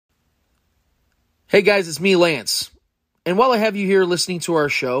Hey guys, it's me, Lance. And while I have you here listening to our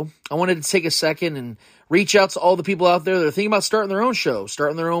show, I wanted to take a second and reach out to all the people out there that are thinking about starting their own show,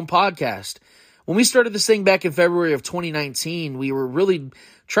 starting their own podcast. When we started this thing back in February of 2019, we were really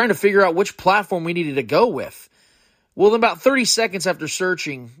trying to figure out which platform we needed to go with. Well, in about 30 seconds after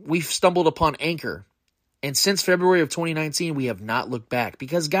searching, we stumbled upon Anchor. And since February of 2019, we have not looked back.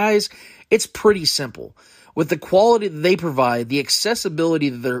 Because, guys, it's pretty simple. With the quality that they provide, the accessibility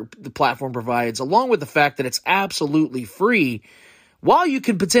that the platform provides, along with the fact that it's absolutely free, while you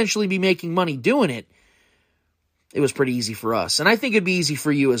could potentially be making money doing it, it was pretty easy for us. And I think it'd be easy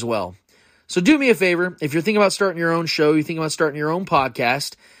for you as well. So do me a favor. If you're thinking about starting your own show, you're thinking about starting your own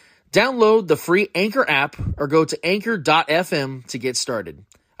podcast, download the free Anchor app or go to anchor.fm to get started.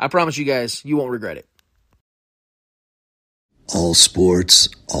 I promise you guys, you won't regret it. All sports,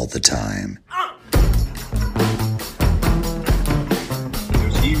 all the time.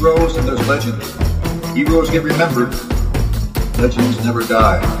 There's heroes and there's legends. Heroes get remembered. Legends never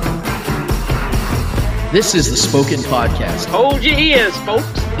die. This is the Spoken Podcast. Hold your ears, folks.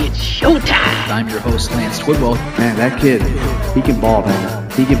 It's showtime. I'm your host, Lance Twidwell. Man, that kid, he can ball, man.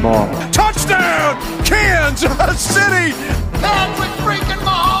 He can ball. Touchdown, Kansas City! Patrick freaking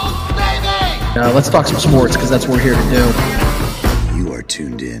Mahomes, baby! Let's talk some sports, because that's what we're here to do. You are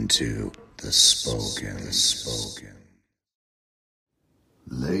tuned in to The Spoken.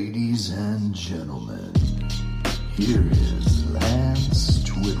 Ladies and gentlemen, here is Lance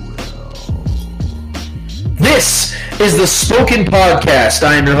Twidwell. This is the Spoken Podcast.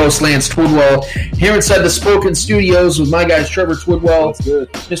 I am your host, Lance Twidwell, here inside the Spoken Studios with my guys, Trevor Twidwell. That's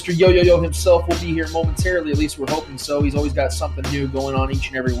good. Mr. Yo himself will be here momentarily, at least we're hoping so. He's always got something new going on each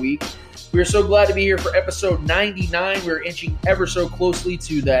and every week. We are so glad to be here for episode 99. We're inching ever so closely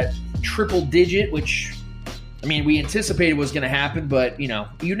to that triple digit, which, I mean, we anticipated was going to happen, but, you know,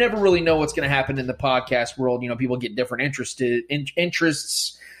 you never really know what's going to happen in the podcast world. You know, people get different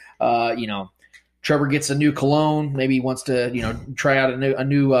interests. Trevor gets a new cologne. Maybe he wants to, try out a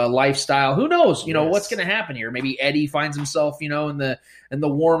new lifestyle. Who knows? What's going to happen here? Maybe Eddie finds himself, in the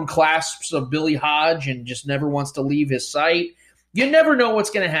warm clasps of Billy Hodge and just never wants to leave his sight. You never know what's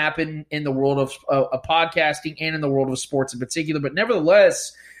going to happen in the world of podcasting and in the world of sports in particular. But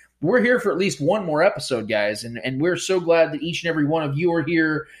nevertheless, we're here for at least one more episode, guys. And we're so glad that each and every one of you are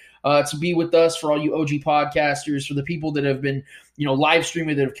here to be with us, for all you OG podcasters, for the people that have been, live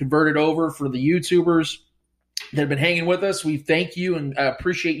streaming, that have converted over, for the YouTubers that have been hanging with us. We thank you and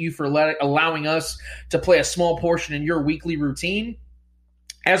appreciate you for allowing us to play a small portion in your weekly routine.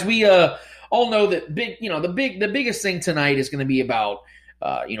 As we all know that the biggest thing tonight is going to be about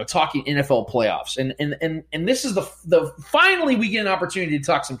talking NFL playoffs, and this is the finally we get an opportunity to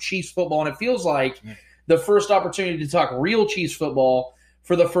talk some Chiefs football, and it feels like the first opportunity to talk real Chiefs football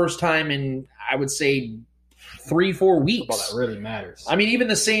for the first time in, I would say, 3-4 weeks. Well, that really matters. I mean, even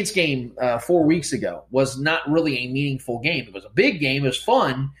the Saints game 4 weeks ago was not really a meaningful game. It was a big game. It was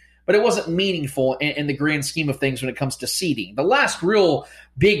fun, but it wasn't meaningful in the grand scheme of things when it comes to seeding. The last real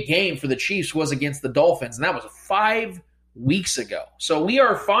big game for the Chiefs was against the Dolphins, and that was 5 weeks ago. So we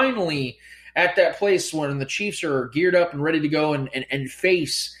are finally at that place when the Chiefs are geared up and ready to go and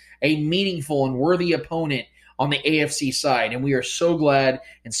face a meaningful and worthy opponent on the AFC side. And we are so glad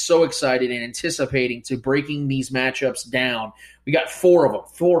and so excited and anticipating to breaking these matchups down. We got 4 of them,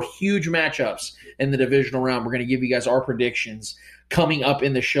 4 huge matchups in the divisional round. We're going to give you guys our predictions coming up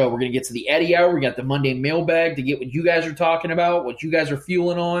in the show. We're going to get to the Eddie Hour. We got the Monday mailbag to get what you guys are talking about, what you guys are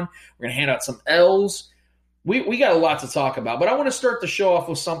fueling on. We're going to hand out some L's. We got a lot to talk about, but I want to start the show off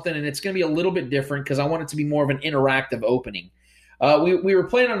with something, and it's going to be a little bit different because I want it to be more of an interactive opening. We were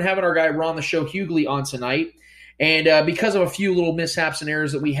planning on having our guy Ron the Show Hughley on tonight, and because of a few little mishaps and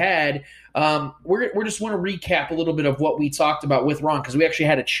errors that we had, we're just want to recap a little bit of what we talked about with Ron, because we actually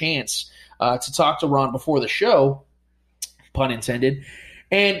had a chance to talk to Ron before the show, pun intended,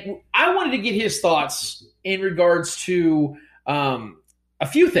 and I wanted to get his thoughts in regards to a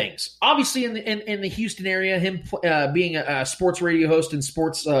few things. Obviously, in the Houston area, him being a sports radio host and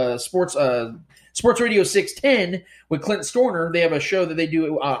Sports Radio 610 with Clint Storner, they have a show that they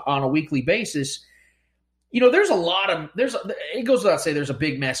do on a weekly basis. There's it goes without saying, there's a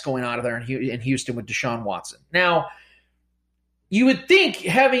big mess going on there in Houston with Deshaun Watson. Now, you would think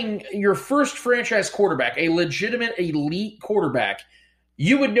having your first franchise quarterback, a legitimate elite quarterback,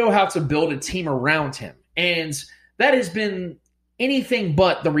 you would know how to build a team around him. And that has been anything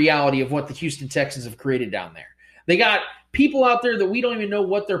but the reality of what the Houston Texans have created down there. They got people out there that we don't even know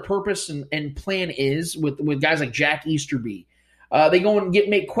what their purpose and plan is with guys like Jack Easterby. They go and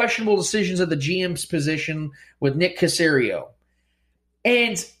make questionable decisions at the GM's position with Nick Caserio.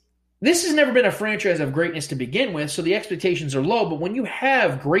 And this has never been a franchise of greatness to begin with, so the expectations are low. But when you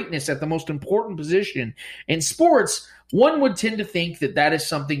have greatness at the most important position in sports, one would tend to think that that is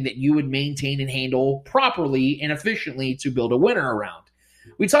something that you would maintain and handle properly and efficiently to build a winner around.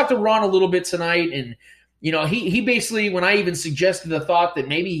 We talked to Ron a little bit tonight, and he basically, when I even suggested the thought that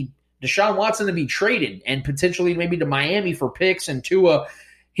maybe Deshaun Watson to be traded and potentially maybe to Miami for picks and Tua,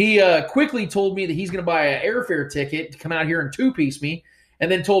 he quickly told me that he's going to buy an airfare ticket to come out here and two-piece me,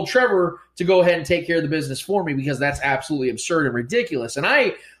 and then told Trevor to go ahead and take care of the business for me because that's absolutely absurd and ridiculous. And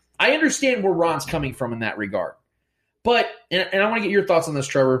I understand where Ron's coming from in that regard. But, and I want to get your thoughts on this,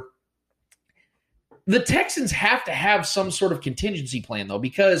 Trevor, the Texans have to have some sort of contingency plan, though,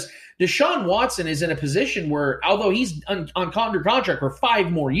 because Deshaun Watson is in a position where, although he's under contract for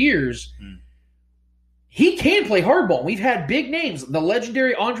 5 more years, he can play hardball. We've had big names, the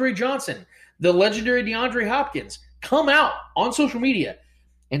legendary Andre Johnson, the legendary DeAndre Hopkins, come out on social media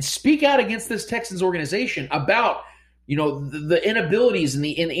and speak out against this Texans organization about the inabilities and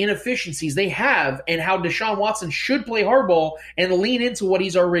the inefficiencies they have and how Deshaun Watson should play hardball and lean into what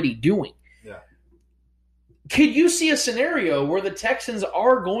he's already doing. Yeah. Could you see a scenario where the Texans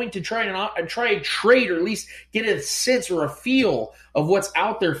are going to try and trade or at least get a sense or a feel of what's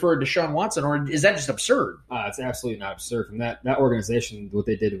out there for Deshaun Watson, or is that just absurd? It's absolutely not absurd. From that organization, what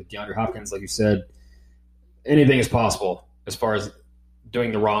they did with DeAndre Hopkins, like you said, anything is possible as far as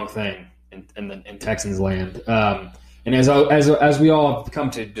doing the wrong thing in Texans land. And as we all have come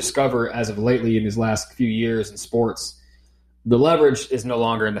to discover as of lately in these last few years in sports, the leverage is no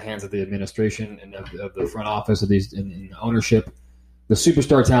longer in the hands of the administration and of the front office of these and ownership. The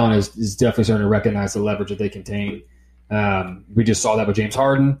superstar talent is definitely starting to recognize the leverage that they contain. We just saw that with James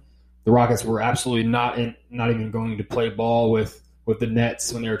Harden. The Rockets were absolutely not even going to play ball with the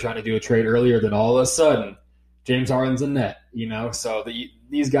Nets when they were trying to do a trade earlier. Then all of a sudden, James Harden's a net, so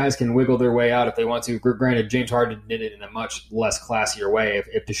these guys can wiggle their way out if they want to. Granted, James Harden did it in a much less classier way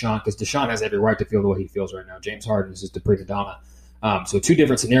because Deshaun has every right to feel the way he feels right now. James Harden is just a prima donna. So 2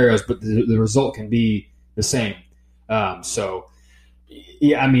 different scenarios, but the result can be the same.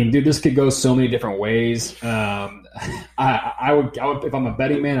 Dude, this could go so many different ways. I would, if I'm a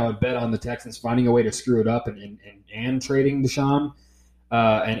betting man, I would bet on the Texans finding a way to screw it up and trading Deshaun.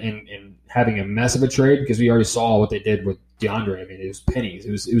 And having a mess of a trade, because we already saw what they did with DeAndre. I mean, it was pennies.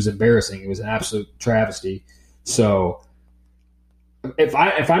 It was embarrassing. It was an absolute travesty. So if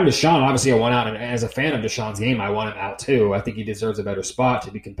I'm Deshaun, obviously I want out. And as a fan of Deshaun's game, I want him out too. I think he deserves a better spot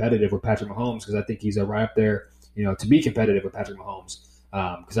to be competitive with Patrick Mahomes, because I think he's right up there, to be competitive with Patrick Mahomes.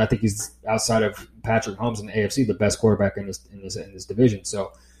 Because I think he's, outside of Patrick Mahomes in the AFC, the best quarterback in this division.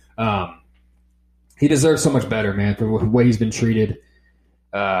 So he deserves so much better, man, for the way he's been treated.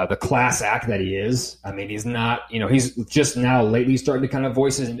 The class act that he is. I mean, he's not, he's just now lately starting to kind of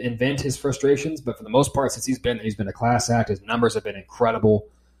voice and vent his frustrations, but for the most part, since he's been a class act. His numbers have been incredible.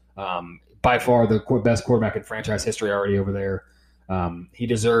 By far the best quarterback in franchise history already over there. He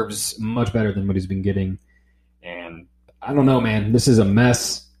deserves much better than what he's been getting. And I don't know, man, this is a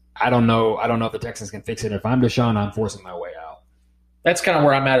mess. I don't know if the Texans can fix it. If I'm Deshaun, I'm forcing my way out. That's kind of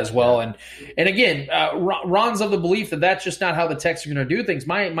where I'm at as well. And again, Ron's of the belief that that's just not how the Texans are going to do things.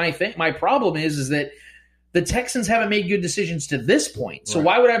 My problem is that the Texans haven't made good decisions to this point. So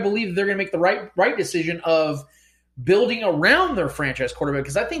why would I believe that they're going to make the right decision of building around their franchise quarterback?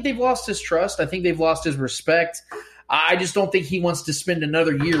 Because I think they've lost his trust. I think they've lost his respect. I just don't think he wants to spend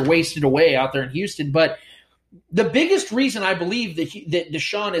another year wasted away out there in Houston. But the biggest reason I believe that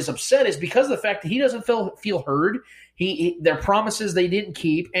Deshaun is upset is because of the fact that he doesn't feel heard. Their promises they didn't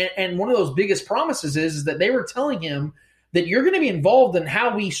keep. And one of those biggest promises is that they were telling him that you're going to be involved in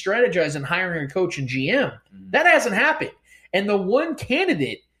how we strategize in hiring a coach and GM. That hasn't happened. And the one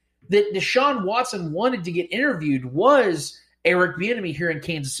candidate that Deshaun Watson wanted to get interviewed was Eric Bieniemy here in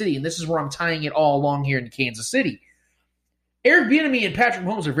Kansas City. And this is where I'm tying it all along here in Kansas City. Eric Bieniemy and Patrick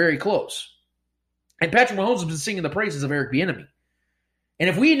Mahomes are very close. And Patrick Mahomes has been singing the praises of Eric Bieniemy. And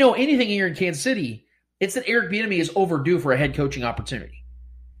if we know anything here in Kansas City, it's that Eric Bieniemy is overdue for a head coaching opportunity.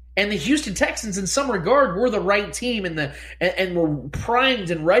 And the Houston Texans, in some regard, were the right team and were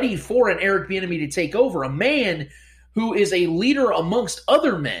primed and ready for an Eric Bieniemy to take over. A man who is a leader amongst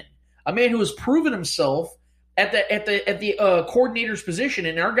other men. A man who has proven himself at the coordinator's position.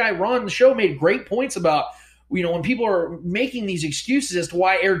 And our guy Ron, the show, made great points about, when people are making these excuses as to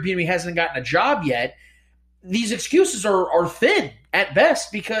why Eric Bieniemy hasn't gotten a job yet, these excuses are thin at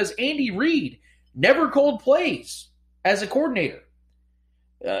best, because Andy Reid never called plays as a coordinator.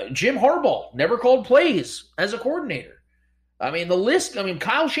 Jim Harbaugh never called plays as a coordinator.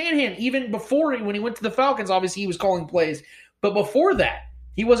 Kyle Shanahan, even before when he went to the Falcons, obviously he was calling plays. But before that,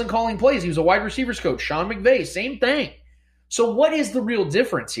 He wasn't calling plays. He was a wide receivers coach. Sean McVay, same thing. So what is the real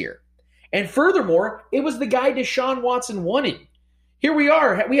difference here? And furthermore, it was the guy Deshaun Watson wanted. Here we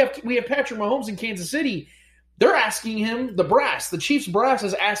are. We have Patrick Mahomes in Kansas City. They're asking him, the Chiefs brass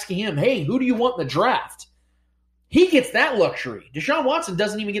is asking him, hey, who do you want in the draft? He gets that luxury. Deshaun Watson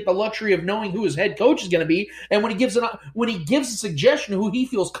doesn't even get the luxury of knowing who his head coach is going to be. And when he gives a suggestion of who he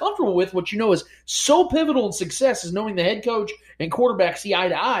feels comfortable with, what is so pivotal in success is knowing the head coach and quarterback see eye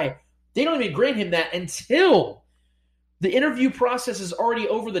to eye. They don't even grant him that until the interview process is already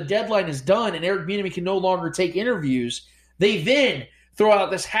over, the deadline is done, and Eric Bieniemy can no longer take interviews. They then throw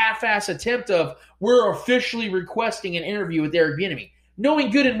out this half-ass attempt of, we're officially requesting an interview with Eric Bieniemy.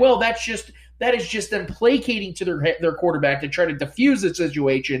 Knowing good and well that is just them placating to their quarterback to try to diffuse the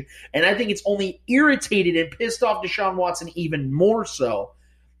situation. And I think it's only irritated and pissed off Deshaun Watson even more so.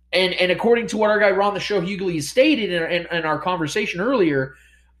 And according to what our guy Ron the Show Hughley stated in our conversation earlier,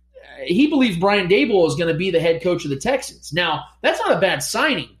 he believes Brian Daboll is going to be the head coach of the Texans. Now, that's not a bad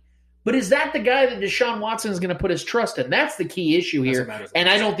signing. But is that the guy that Deshaun Watson is going to put his trust in? That's the key issue here. And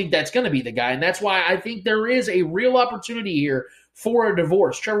I don't think that's going to be the guy. And that's why I think there is a real opportunity here for a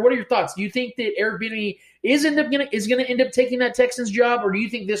divorce. Trevor, what are your thoughts? Do you think that Eric Bieniemy is going to end up taking that Texans job, or do you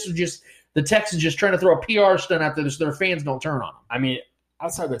think this is just the Texans just trying to throw a PR stunt out there so their fans don't turn on them? I mean,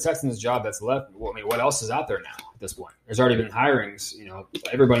 outside the Texans job that's left, what else is out there now at this point? There's already been hirings.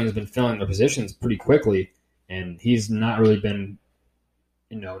 Everybody's been filling their positions pretty quickly, and he's not really been,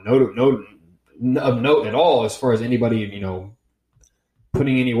 note of note at all as far as anybody,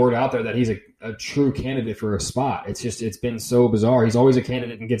 putting any word out there that he's a true candidate for a spot. It's been so bizarre. He's always a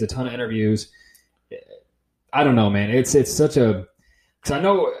candidate and gets a ton of interviews. I don't know, man. It's such a – because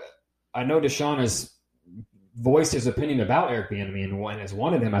I know Deshaun has voiced his opinion about Eric Bieniemy and has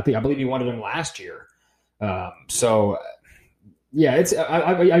wanted him. I believe he wanted him last year. So, yeah, it's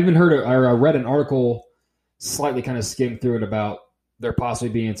I even heard I read an article, slightly kind of skimmed through it, about there possibly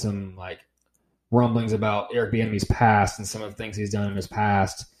being some like rumblings about Eric Bieniemy's past and some of the things he's done in his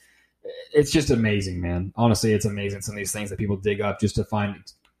past. It's just amazing, man. Honestly, it's amazing, some of these things that people dig up just to find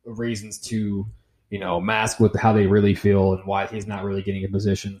reasons to, mask with how they really feel and why he's not really getting a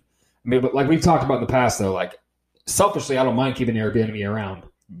position. I mean, but like we've talked about in the past, though, like selfishly, I don't mind keeping Eric Bieniemy around.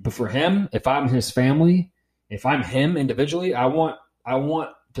 But for him, if I'm his family, if I'm him individually, I want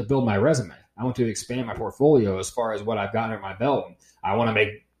to build my resume. I want to expand my portfolio as far as what I've got under my belt. I want to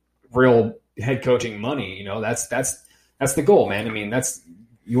make real head coaching money. That's the goal, man. I mean,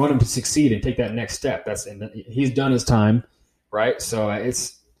 you want him to succeed and take that next step. And he's done his time, right? So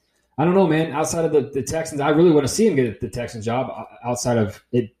I don't know, man. Outside of the Texans, I really want to see him get the Texans job. Outside of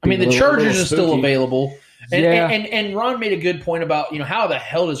it, the Chargers are still available. And Ron made a good point about how the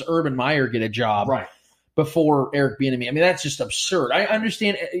hell does Urban Meyer get a job before Eric Bieniemy? I mean, that's just absurd. I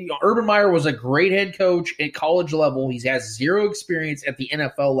understand. Urban Meyer was a great head coach at college level. He has zero experience at the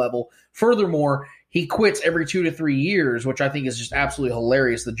NFL level. Furthermore, he quits every 2 to 3 years, which I think is just absolutely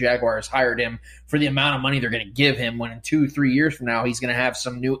hilarious. The Jaguars hired him for the amount of money they're going to give him, when in 2-3 years from now he's going to have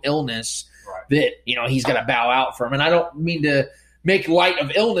some new illness that he's going to bow out from. And I don't mean to make light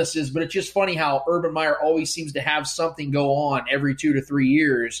of illnesses, but it's just funny how Urban Meyer always seems to have something go on every 2 to 3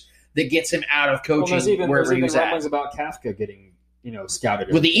 years that gets him out of coaching wherever he was at. Rumblings about Kafka getting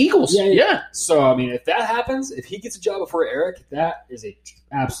scouted with the Eagles. Yeah. So I mean, if that happens, if he gets a job before Eric, that is a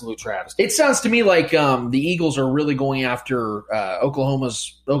absolute travesty. It sounds to me like the Eagles are really going after Oklahoma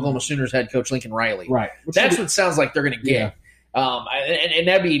Sooners head coach Lincoln Riley. Right. That's what it sounds like they're going to get. Yeah. And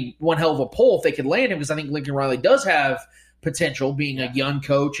that'd be one hell of a pull if they could land him, because I think Lincoln Riley does have potential, being a young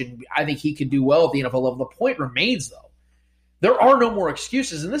coach, and I think he could do well at the NFL level. The point remains, though, there are no more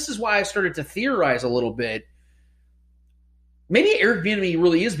excuses, and this is why I started to theorize a little bit. Maybe Eric Bieniemy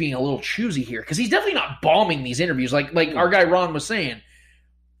really is being a little choosy here, because he's definitely not bombing these interviews. Like our guy Ron was saying,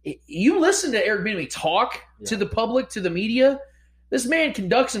 you listen to Eric Bieniemy talk to the public, to the media, this man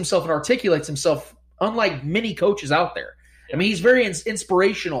conducts himself and articulates himself unlike many coaches out there. I mean, he's very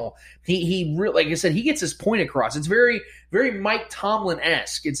inspirational. He like I said, he gets his point across. It's very, very Mike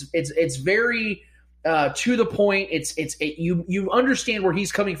Tomlin-esque. It's very to the point. You understand where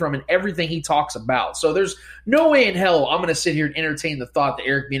he's coming from and everything he talks about. So there's no way in hell I'm going to sit here and entertain the thought that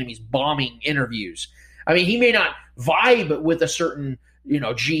Eric Bieniemy's bombing interviews. I mean, he may not vibe with a certain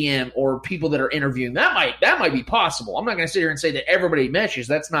GM or people that are interviewing. That might be possible. I'm not going to sit here and say that everybody meshes.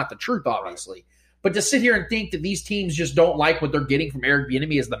 That's not the truth, obviously. But to sit here and think that these teams just don't like what they're getting from Eric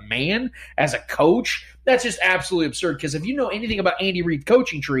Bieniemy as the man, as a coach, that's just absolutely absurd. Because if you know anything about Andy Reid's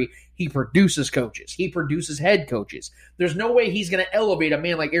coaching tree, he produces coaches. He produces head coaches. There's no way he's going to elevate a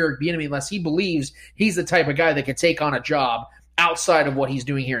man like Eric Bieniemy unless he believes he's the type of guy that can take on a job outside of what he's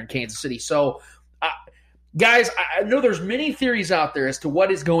doing here in Kansas City. So, guys, I know there's many theories out there as to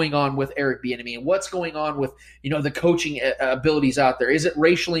what is going on with Eric Bieniemy and what's going on with, the coaching abilities out there. Is it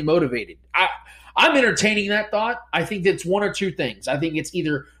racially motivated? I'm entertaining that thought. I think it's one or two things. I think it's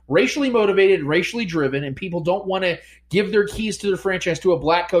either racially motivated, racially driven, and people don't want to give their keys to their franchise to a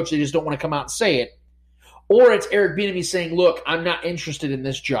black coach. They just don't want to come out and say it. Or it's Eric Bieniemy saying, look, I'm not interested in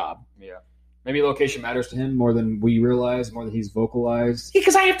this job. Yeah. Maybe location matters to him more than we realize, more than he's vocalized.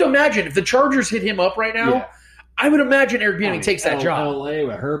 Because I have to imagine, if the Chargers hit him up right now, I would imagine Eric Bieniemy takes that job. LA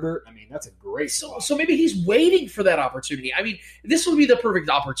with Herbert, that's a great spot. So maybe he's waiting for that opportunity. This would be the perfect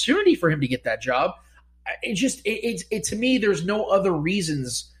opportunity for him to get that job. To me, there's no other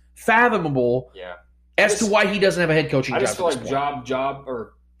reasons fathomable as to why he doesn't have a head coaching job. I just feel like job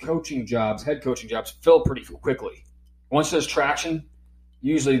or coaching jobs, head coaching jobs fill pretty quickly. Once there's traction,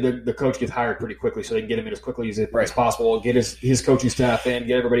 usually the coach gets hired pretty quickly, so they can get him in as quickly as possible, get his coaching staff in,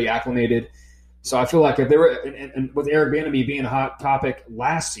 get everybody acclimated. So I feel like if they were, and with Eric Bieniemy being a hot topic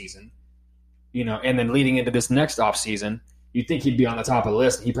last season, and then leading into this next offseason, you'd think he'd be on the top of the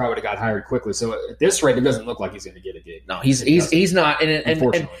list, and he probably would have got hired quickly. So at this rate, it doesn't look like he's going to get a gig. No, he's not.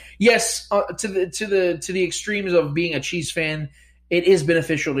 And yes, to the extremes of being a Chiefs fan, it is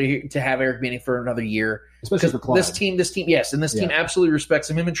beneficial to have Eric Bieniemy for another year, especially for Clyde. This team, yes, and this team absolutely respects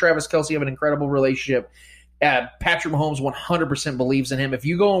him. Him and Travis Kelce have an incredible relationship. Patrick Mahomes 100% believes in him. If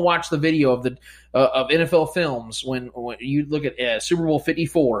you go and watch the video of NFL films when you look at Super Bowl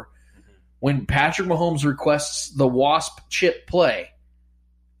 54. When Patrick Mahomes requests the wasp chip play,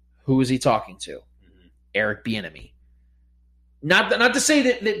 who is he talking to? Mm-hmm. Eric Bieniemy. Not to say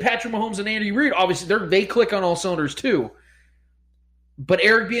that Patrick Mahomes and Andy Reid, obviously, they click on all cylinders too. But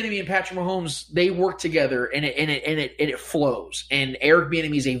Eric Bieniemy and Patrick Mahomes, they work together and it flows. And Eric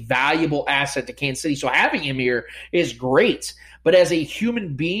Bieniemy is a valuable asset to Kansas City. So having him here is great. But as a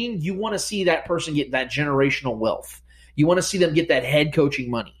human being, you want to see that person get that generational wealth. You want to see them get that head coaching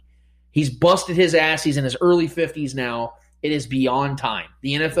money. He's busted his ass. He's in his early 50s now. It is beyond time.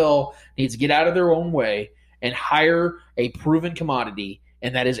 The NFL needs to get out of their own way and hire a proven commodity,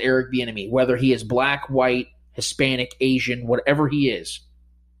 and that is Eric Bieniemy. Whether he is black, white, Hispanic, Asian, whatever he is,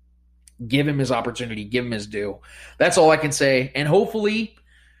 give him his opportunity. Give him his due. That's all I can say. And hopefully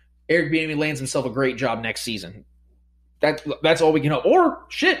Eric Bieniemy lands himself a great job next season. That's all we can hope. Or,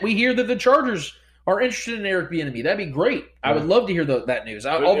 we hear that the Chargers are interested in Eric Bieniemy. That'd be great. Yeah. I would love to hear that news.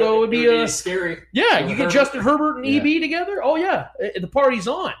 Although it would be scary. Yeah, you get Justin Herbert and EB together. Oh yeah, the party's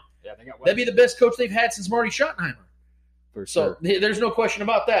on. Yeah, that'd be the best coach they've had since Marty Schottenheimer. For sure. So there's no question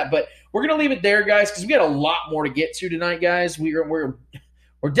about that. But we're gonna leave it there, guys, because we got a lot more to get to tonight, guys.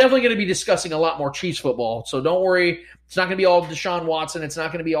 We're definitely going to be discussing a lot more Chiefs football. So don't worry. It's not going to be all Deshaun Watson. It's not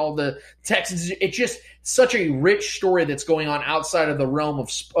going to be all the Texans. It's just such a rich story that's going on outside of the realm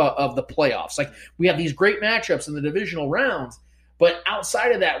of the playoffs. Like, we have these great matchups in the divisional rounds, but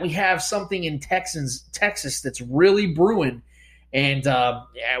outside of that, we have something in Texas that's really brewing. And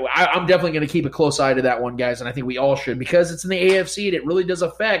I'm definitely going to keep a close eye to that one, guys, and I think we all should, because it's in the AFC and it really does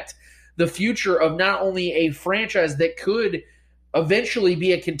affect the future of not only a franchise that could eventually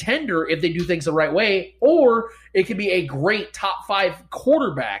be a contender if they do things the right way, or it could be a great top 5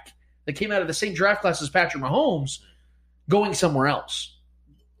 quarterback that came out of the same draft class as Patrick Mahomes going somewhere else.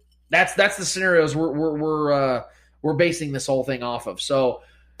 That's the scenarios we're basing this whole thing off of. So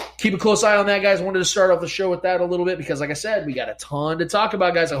keep a close eye on that, guys. I wanted to start off the show with that a little bit because, like I said, we got a ton to talk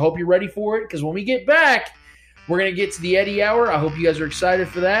about, guys. I hope you're ready for it, because when we get back, we're going to get to the Eddie Hour. I hope you guys are excited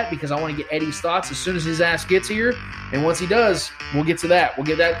for that, because I want to get Eddie's thoughts as soon as his ass gets here. And once he does, we'll get to that. We'll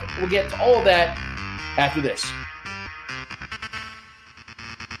get to all of that after this.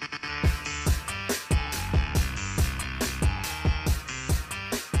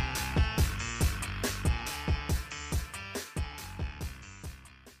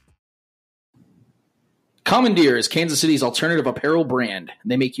 Commandeer is Kansas City's alternative apparel brand.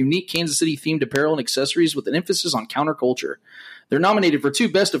 They make unique Kansas City-themed apparel and accessories with an emphasis on counterculture. They're nominated for 2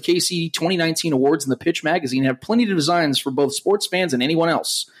 Best of KC 2019 awards in the Pitch magazine and have plenty of designs for both sports fans and anyone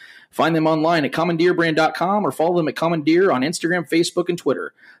else. Find them online at commandeerbrand.com or follow them at Commandeer on Instagram, Facebook, and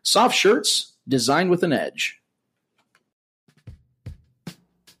Twitter. Soft shirts designed with an edge.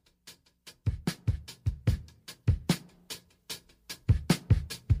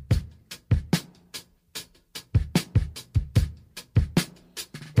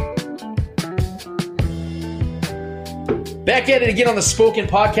 Back at it again on the Spoken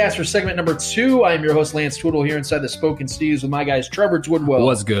Podcast for segment number 2. I am your host, Lance Twiddle, here inside the Spoken Studios with my guys, Trevor Twidwell.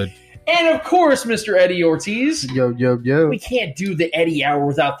 What's good? And, of course, Mr. Eddie Ortiz. Yo. We can't do the Eddie Hour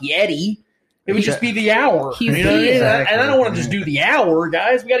without the Eddie. It would just be the hour. You know what I mean? Exactly. And I don't want to just do the hour,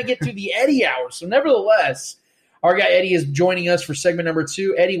 guys. We got to get to the Eddie hour. So nevertheless, our guy Eddie is joining us for segment number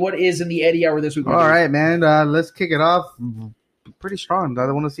 2. Eddie, what is in the Eddie hour this week? All right, man. Let's kick it off. Pretty strong.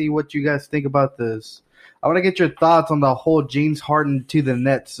 I want to see what you guys think about this. I want to get your thoughts on the whole James Harden to the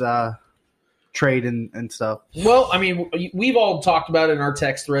Nets trade and stuff. Well, I mean, we've all talked about it in our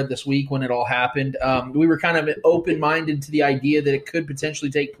text thread this week when it all happened. We were kind of open-minded to the idea that it could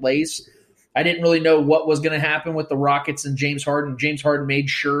potentially take place. I didn't really know what was going to happen with the Rockets and James Harden. James Harden made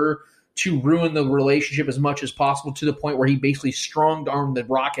sure to ruin the relationship as much as possible to the point where he basically strong-armed the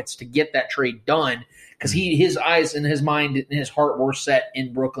Rockets to get that trade done because his eyes and his mind and his heart were set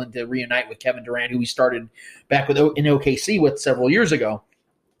in Brooklyn to reunite with Kevin Durant, who he started back in OKC with several years ago.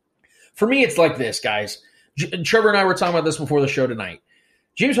 For me, it's like this, guys. Trevor and I were talking about this before the show tonight.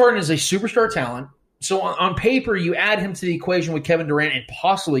 James Harden is a superstar talent. So on paper, you add him to the equation with Kevin Durant and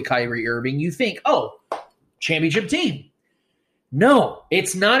possibly Kyrie Irving. You think, oh, championship team. No,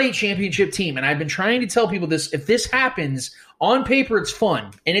 it's not a championship team. And I've been trying to tell people this. If this happens, on paper, it's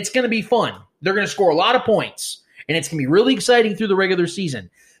fun. And it's going to be fun. They're going to score a lot of points. And it's going to be really exciting through the regular season.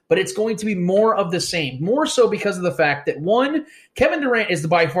 But it's going to be more of the same. More so because of the fact that, one, Kevin Durant is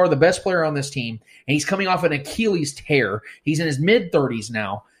by far the best player on this team. And he's coming off an Achilles tear. He's in his mid-30s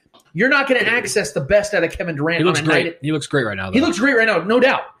now. You're not going to access the best out of Kevin Durant. He looks great. He looks great right now, though. He looks great right now, no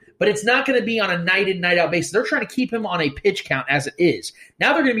doubt. But it's not going to be on a night-in, night-out basis. They're trying to keep him on a pitch count as it is.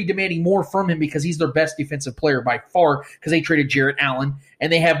 Now they're going to be demanding more from him because he's their best defensive player by far because they traded Jarrett Allen,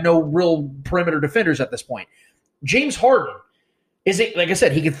 and they have no real perimeter defenders at this point. James Harden, like I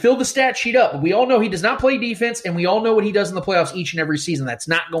said, he can fill the stat sheet up, but we all know he does not play defense, and we all know what he does in the playoffs each and every season. That's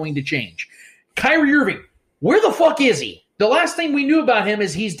not going to change. Kyrie Irving, where the fuck is he? The last thing we knew about him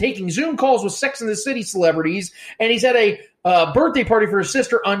is he's taking Zoom calls with Sex and the City celebrities, and he's at a birthday party for his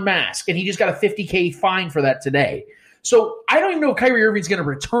sister unmasked, and he just got a $50K fine for that today. So I don't even know if Kyrie Irving's going to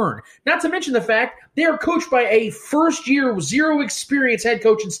return. Not to mention the fact they are coached by a first-year, zero-experience head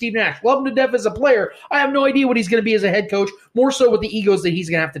coach in Steve Nash. Love him to death as a player. I have no idea what he's going to be as a head coach, more so with the egos that he's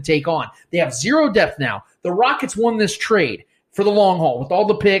going to have to take on. They have zero depth now. The Rockets won this trade for the long haul with all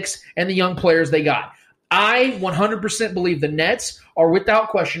the picks and the young players they got. I 100% believe the Nets are, without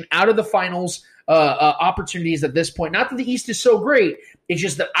question, out of the finals opportunities at this point. Not that the East is so great. It's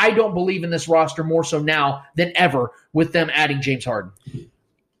just that I don't believe in this roster more so now than ever with them adding James Harden.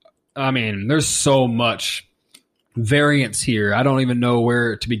 I mean, there's so much variance here. I don't even know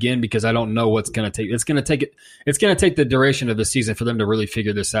where to begin because I don't know what's going to take. It's going to take the duration of the season for them to really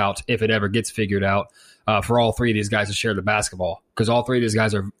figure this out, if it ever gets figured out, for all three of these guys to share the basketball, because all three of these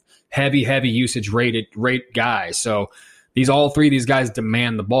guys are heavy usage rate guys. So all three of these guys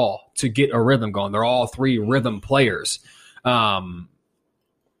demand the ball to get a rhythm going. They're all three rhythm players.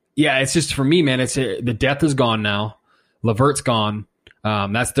 Yeah, it's just, for me, man, the depth is gone now. LeVert's gone.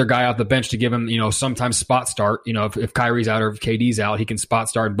 That's their guy off the bench to give him, sometimes spot start. If Kyrie's out or if KD's out, he can spot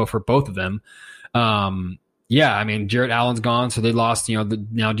start for both of them. Yeah, I mean, Jarrett Allen's gone, so they lost, now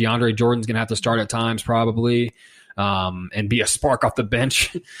DeAndre Jordan's going to have to start at times probably. And be a spark off the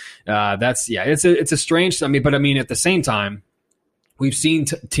bench. It's a strange. But at the same time, we've seen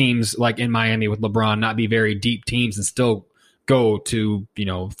teams like in Miami with LeBron not be very deep teams and still go to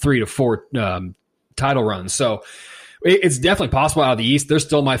 3 to 4 title runs. So it's definitely possible out of the East. They're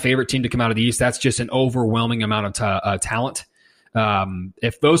still my favorite team to come out of the East. That's just an overwhelming amount of talent.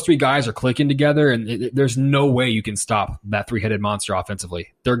 If those three guys are clicking together, and there's no way you can stop that three-headed monster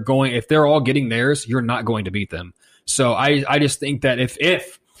offensively. If they're all getting theirs, you're not going to beat them. So I just think that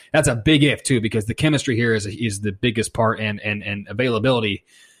if that's a big if too, because the chemistry here is the biggest part, and availability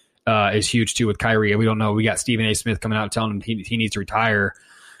is huge too with Kyrie. We don't know. We got Stephen A. Smith coming out telling him he needs to retire.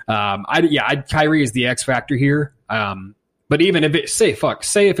 Kyrie is the X factor here. But even if say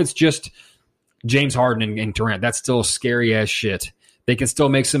if it's just James Harden and Durant, that's still scary as shit. They can still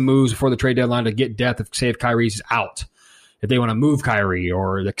make some moves before the trade deadline to get depth. If Kyrie's out, if they want to move Kyrie,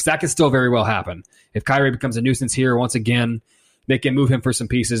 because that can still very well happen. If Kyrie becomes a nuisance here once again, they can move him for some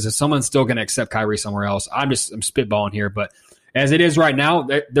pieces. If someone's still going to accept Kyrie somewhere else, I'm spitballing here, but as it is right now,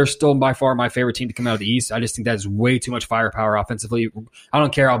 they're still by far my favorite team to come out of the East. I just think that is way too much firepower offensively. I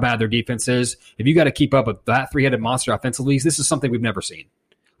don't care how bad their defense is. If you got to keep up with that three-headed monster offensively, this is something we've never seen.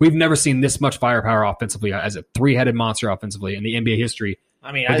 We've never seen this much firepower offensively as a three-headed monster offensively in the NBA history.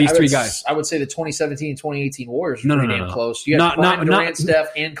 These three guys. I would say the 2017 and 2018 Warriors were pretty damn close. You have Durant,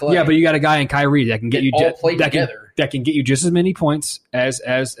 Steph, and Clay. Yeah, but you got a guy in Kyrie that can get you all play together. That can get you just as many points as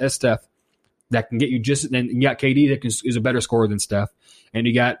Steph. that can get you just. And you got KD that is a better scorer than Steph, and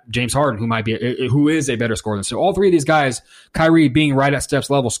you got James Harden who is a better scorer than Steph. All three of these guys, Kyrie being right at Steph's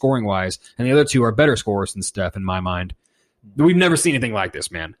level scoring wise, and the other two are better scorers than Steph in my mind. We've never seen anything like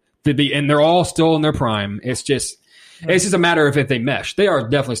this, man. And they're all still in their prime. It's just a matter of if they mesh. They are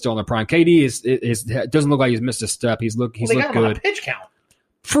definitely still in their prime. KD doesn't look like he's missed a step. He's looked good. They got him on a pitch count.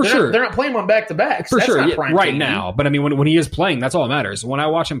 For sure. They're not playing him on back-to-backs. For that's sure. not prime right KD. now. But, I mean, when he is playing, that's all that matters. When I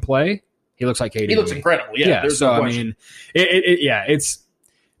watch him play, he looks like KD. He looks incredible. Yeah. So, no, I mean,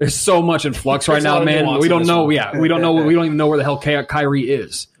 there's so much in flux right now, man. We don't know. Yeah, we don't know. We don't even know where the hell Kyrie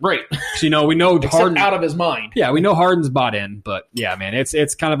is. Right. So, we know Harden out of his mind. Yeah, we know Harden's bought in, but yeah, man,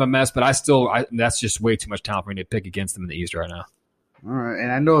 it's kind of a mess. But that's just way too much talent for me to pick against them in the East right now. All right,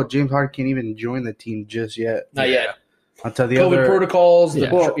 and I know James Harden can't even join the team just yet. Not yet. Until the COVID other protocols. They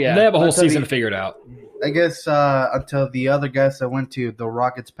have a whole season figured out. I guess until the other guys that went to the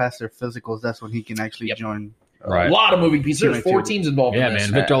Rockets pass their physicals, that's when he can actually join. Right. A lot of moving pieces. There's 4 teams involved in this.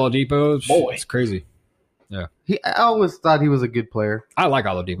 Yeah, man. Victor Oladipo, it's crazy. Yeah. I always thought he was a good player. I like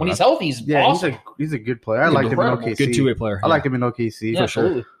Oladipo. When he's healthy, he's awesome. He's a good player. I liked him in OKC. Good two-way player. I liked him in OKC. Yeah, for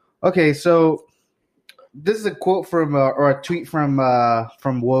sure. Okay, so this is a quote from or a tweet from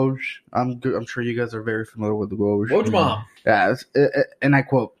Woj. I'm sure you guys are very familiar with the Woj. Woj mom. Yeah, and I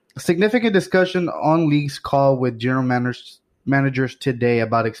quote: "Significant discussion on league's call with general managers today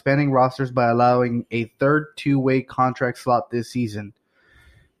about expanding rosters by allowing a third two-way contract slot this season."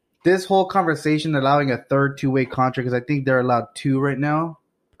 This whole conversation allowing a third two-way contract, because I think they're allowed 2 right now,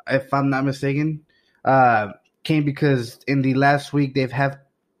 if I'm not mistaken, came because in the last week they've had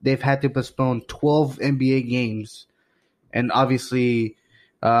to postpone 12 NBA games, and obviously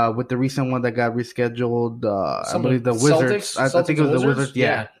with the recent one that got rescheduled, I believe the Wizards. I think it was the Wizards.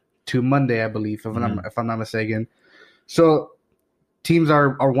 Yeah, to Monday, I believe, if I'm not mistaken. So teams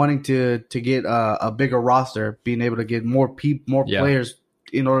are wanting to get a bigger roster, being able to get more players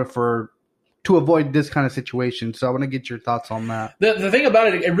in order to avoid this kind of situation. So I want to get your thoughts on that. The thing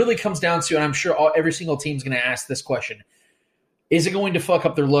about it really comes down to, and I'm sure every single team's going to ask this question: is it going to fuck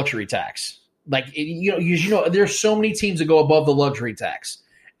up their luxury tax? Like, there's so many teams that go above the luxury tax,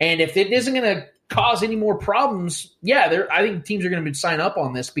 and if it isn't going to cause any more problems, I think teams are going to sign up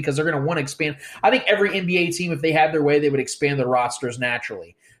on this because they're going to want to expand. I think every NBA team, if they had their way, they would expand their rosters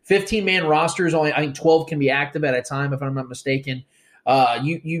naturally. 15-man rosters, only I think 12 can be active at a time, if I'm not mistaken.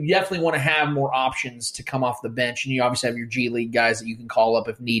 You definitely want to have more options to come off the bench, and you obviously have your G League guys that you can call up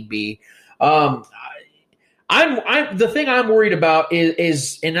if need be. The thing I'm worried about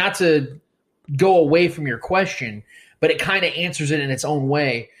is, and not to go away from your question, but it kind of answers it in its own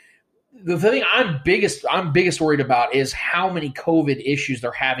way. The thing I'm biggest worried about is how many COVID issues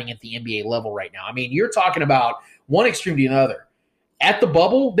they're having at the NBA level right now. I mean, you're talking about one extreme to another. At the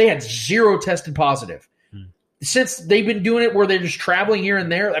bubble, they had 0 tested positive. Since they've been doing it where they're just traveling here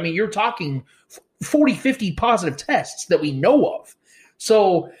and there, I mean, you're talking 40, 50 positive tests that we know of.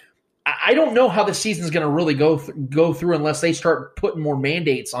 So I don't know how the season's going to really go through unless they start putting more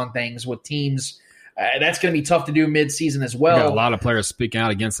mandates on things with teams. That's going to be tough to do mid-season as well. Got a lot of players speaking out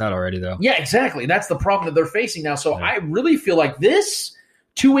against that already, though. Yeah, exactly. That's the problem that they're facing now. So I really feel like this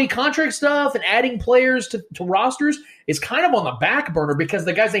two-way contract stuff and adding players to rosters is kind of on the back burner because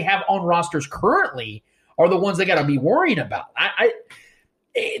the guys they have on rosters currently are the ones they got to be worrying about.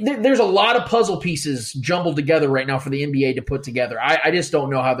 There's a lot of puzzle pieces jumbled together right now for the NBA to put together. I just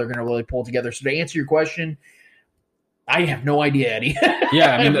don't know how they're going to really pull together. So to answer your question, I have no idea, Eddie.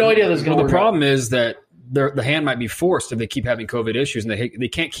 Yeah, I have no idea this is going to work. The problem is that the hand might be forced if they keep having COVID issues and they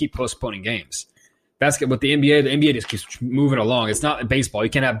can't keep postponing games. That's with the NBA. The NBA just keeps moving along. It's not baseball. You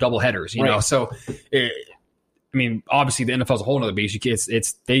can't have double headers, you know. So, obviously the NFL is a whole other beast.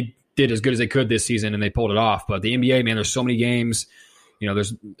 They did as good as they could this season and they pulled it off. But the NBA, man, there's so many games.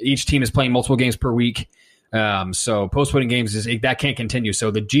 Each team is playing multiple games per week. So postponing games that can't continue. So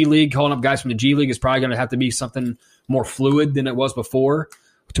the G League, calling up guys from the G League is probably going to have to be something more fluid than it was before,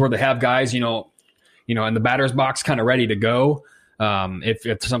 to where they have guys, in the batter's box kind of ready to go.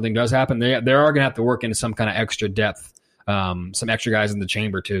 If something does happen, they are going to have to work into some kind of extra depth, some extra guys in the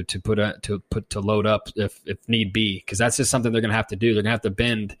chamber to load up if need be, because that's just something they're going to have to do. They're going to have to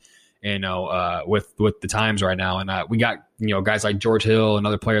bend, with the times right now. And we got guys like George Hill and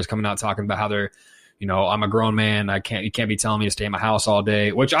other players coming out talking about how they're, I'm a grown man. You can't be telling me to stay in my house all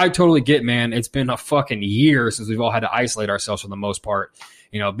day, which I totally get, man. It's been a fucking year since we've all had to isolate ourselves for the most part.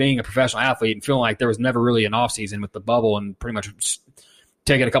 Being a professional athlete and feeling like there was never really an off season with the bubble and pretty much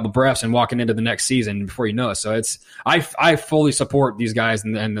taking a couple breaths and walking into the next season before you know it. So I fully support these guys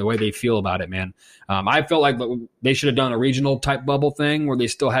and the way they feel about it, man. I felt like they should have done a regional type bubble thing where they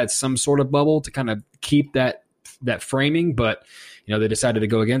still had some sort of bubble to kind of keep that framing, but they decided to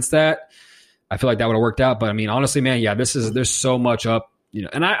go against that. I feel like that would have worked out, but I mean, honestly, man, yeah, there's so much up,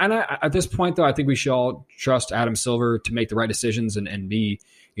 and I at this point though, I think we should all trust Adam Silver to make the right decisions and be,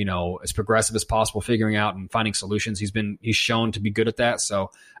 as progressive as possible, figuring out and finding solutions. He's shown to be good at that.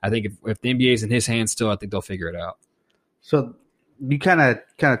 So I think if the NBA is in his hands still, I think they'll figure it out. So you kind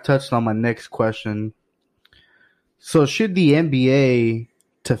of touched on my next question. So should the NBA,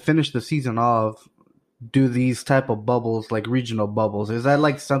 to finish the season off, do these type of bubbles, like regional bubbles? Is that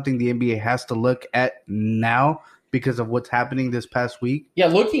like something the NBA has to look at now because of what's happening this past week? Yeah,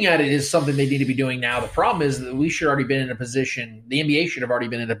 looking at it is something they need to be doing now. The problem is that we should already been in a position. The NBA should have already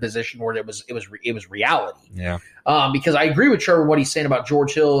been in a position where it was reality. Yeah. Because I agree with Trevor what he's saying about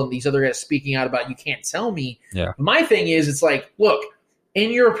George Hill and these other guys speaking out about you can't tell me. Yeah. My thing is, it's like, look,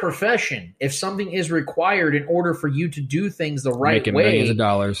 in your profession, if something is required in order for you to do things the right Making way, millions of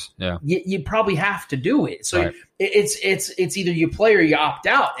dollars, yeah, you probably have to do it. So right. it's either you play or you opt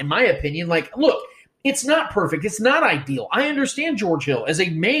out. In my opinion, like, look, it's not perfect. It's not ideal. I understand George Hill. As a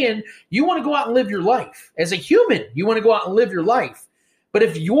man, you want to go out and live your life. As a human, you want to go out and live your life. But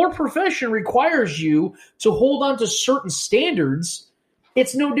if your profession requires you to hold on to certain standards,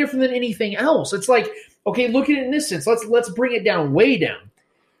 it's no different than anything else. It's like, okay, look at it in this sense. Let's bring it down, way down.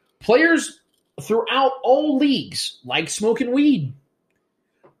 Players throughout all leagues like smoking weed.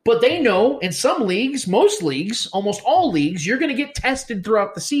 But they know in some leagues, most leagues, almost all leagues, you're going to get tested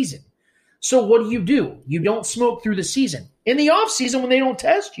throughout the season. So what do? You don't smoke through the season. In the off season, when they don't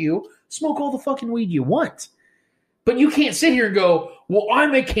test you, smoke all the fucking weed you want. But you can't sit here and go, well,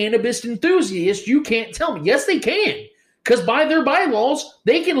 I'm a cannabis enthusiast. You can't tell me. Yes, they can. Because by their bylaws,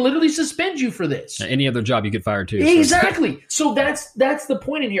 they can literally suspend you for this. Any other job you get fired too. Exactly. So that's the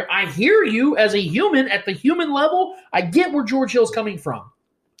point in here. I hear you as a human, at the human level. I get where George Hill's coming from.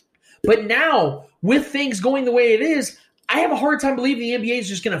 But now, with things going the way it is, I have a hard time believing the NBA is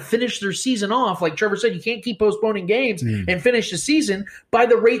just going to finish their season off. Like Trevor said, you can't keep postponing games and finish the season by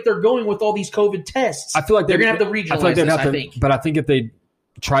the rate they're going with all these COVID tests. I feel like they're going to have to regionalize this, I think. But I think if they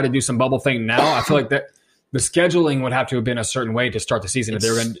try to do some bubble thing now, I feel like that the scheduling would have to have been a certain way to start the season. If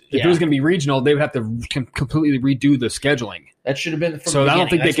it was going to be regional, they would have to completely redo the scheduling. That should have been from so the I don't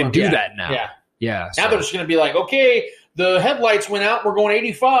think That's they can do that now. Yeah. So. Now they're just going to be like, okay, the headlights went out. We're going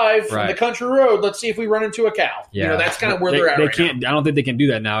 85 from the country road. Let's see if we run into a cow. Yeah. That's kind of where they're at they right can't, now. I don't think they can do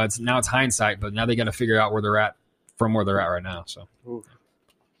that now. It's hindsight, but now they got to figure out where they're at from where they're at right now. So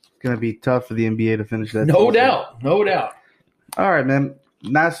it's going to be tough for the NBA to finish that. No doubt. All right, man.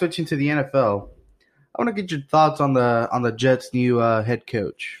 Now switching to the NFL. I want to get your thoughts on the Jets' new head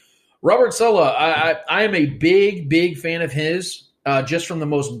coach. Robert Saleh, I am a big fan of his, just from the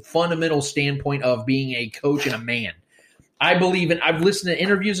most fundamental standpoint of being a coach and a man. I believe in. I've listened to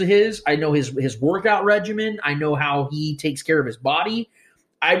interviews of his. I know his workout regimen. I know how he takes care of his body.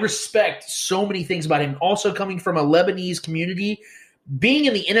 I respect so many things about him. Also, coming from a Lebanese community, being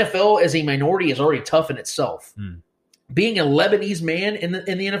in the NFL as a minority is already tough in itself. Being a Lebanese man in the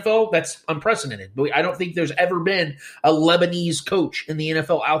NFL, that's unprecedented. But I don't think there's ever been a Lebanese coach in the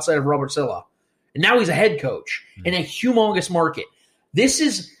NFL outside of Robert Saleh. And now he's a head coach in a humongous market.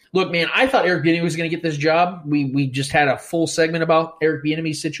 Look, man, I thought Eric Bieniemy was going to get this job. We just had a full segment about Eric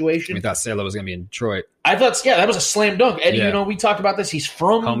Bieniemy's situation. We thought Saleh was going to be in Detroit. I thought, that was a slam dunk. Eddie, we talked about this. He's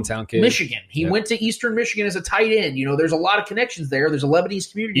from hometown kid. Michigan. He went to Eastern Michigan as a tight end. There's a lot of connections there. There's a Lebanese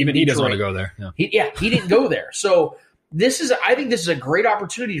community. Even he doesn't want to go there. Yeah. He didn't go there. So I think this is a great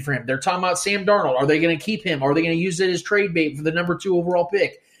opportunity for him. They're talking about Sam Darnold. Are they going to keep him? Are they going to use it as trade bait for the number 2 overall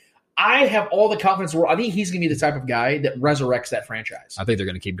pick? I have all the confidence in the world. I think he's going to be the type of guy that resurrects that franchise. I think they're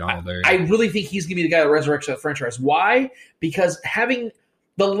going to keep Darnold there. I really think he's going to be the guy that resurrects that franchise. Why? Because having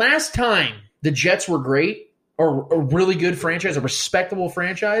the last time the Jets were great or a really good franchise, a respectable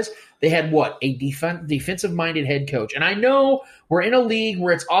franchise, they had a defensive-minded head coach. And I know we're in a league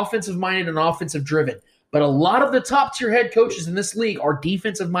where it's offensive-minded and offensive-driven, but a lot of the top-tier head coaches in this league are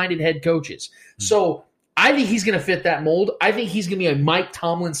defensive-minded head coaches. So I think he's going to fit that mold. I think he's going to be a Mike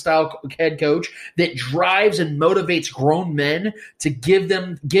Tomlin-style head coach that drives and motivates grown men to give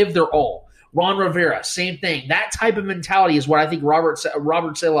their all. Ron Rivera, same thing. That type of mentality is what I think Robert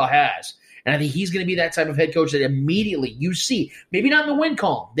Saleh has. And I think he's going to be that type of head coach that immediately you see, maybe not in the win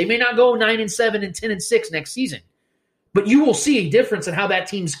column. They may not go 9-7 and 10-6 next season. But you will see a difference in how that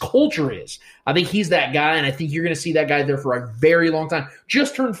team's culture is. I think he's that guy, and I think you're going to see that guy there for a very long time.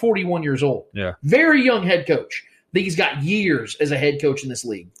 Just turned 41 years old. Yeah. Very young head coach. think he's got years as a head coach in this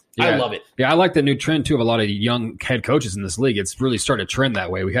league. Yeah. I love it. Yeah, I like the new trend, too, of a lot of young head coaches in this league. It's really started to trend that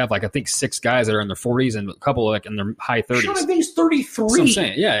way. We have, I think 6 guys that are in their 40s and a couple in their high 30s. Sean McVay's 33. That's what I'm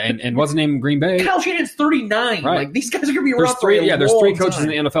saying. Yeah, and what's the name in Green Bay? Kyle Shanahan's 39. Right. Like, these guys are going to be around for a there's 3 coaches time.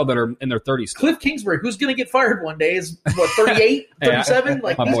 in the NFL that are in their 30s. Cliff Kingsbury, who's going to get fired one day, is, 38, 37?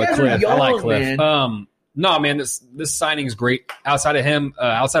 Like, my these boy guys Cliff. are young, I like Cliff. man. No, man, this signing is great. Outside of him,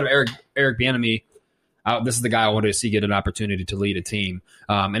 outside of Eric Bieniemy, this is the guy I wanted to see get an opportunity to lead a team.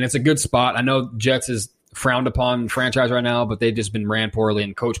 And it's a good spot. I know Jets is frowned upon franchise right now, but they've just been ran poorly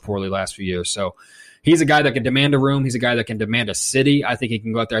and coached poorly the last few years. So he's a guy that can demand a room. He's a guy that can demand a city. I think he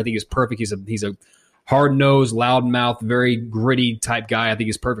can go out there. I think he's perfect. He's a hard-nosed, loud-mouthed, very gritty type guy. I think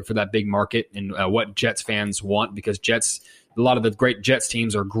he's perfect for that big market and what Jets fans want, because a lot of the great Jets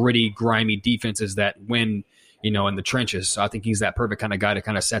teams are gritty, grimy defenses that win, in the trenches. So I think he's that perfect kind of guy to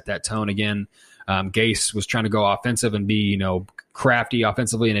kind of set that tone again. Gase was trying to go offensive and be, crafty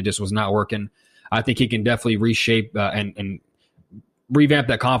offensively, and it just was not working. I think he can definitely reshape and revamp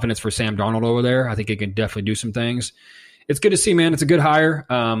that confidence for Sam Darnold over there. I think he can definitely do some things. It's good to see, man. It's a good hire.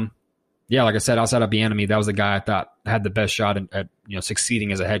 Yeah, like I said, outside of Bieniemy, that was the guy I thought had the best shot at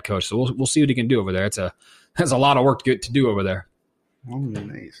succeeding as a head coach. So we'll see what he can do over there. There's a lot of work to do over there. Oh,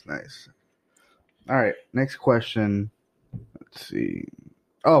 nice. All right, next question. Let's see.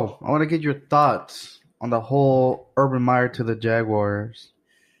 Oh, I want to get your thoughts on the whole Urban Meyer to the Jaguars.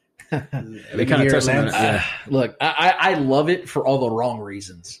 They kind of touched on it. Yeah. Look, I love it for all the wrong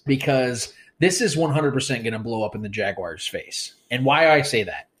reasons, because this is 100% going to blow up in the Jaguars' face. And why I say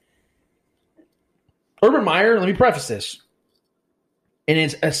that. Urban Meyer, let me preface this, and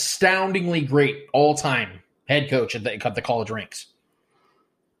is astoundingly great all-time head coach at the college ranks.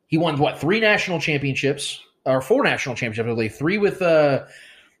 He won, 3 national championships, or 4 national championships, I believe, 3 with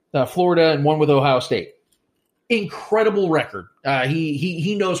Florida and 1 with Ohio State. Incredible record.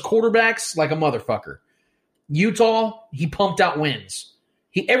 He knows quarterbacks like a motherfucker. Utah, he pumped out wins.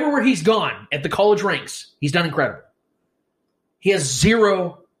 Everywhere he's gone at the college ranks, he's done incredible. He has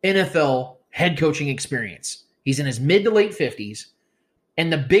 0 NFL head coaching experience. He's in his mid to late 50s.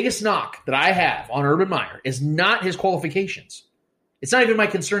 And the biggest knock that I have on Urban Meyer is not his qualifications. It's not even my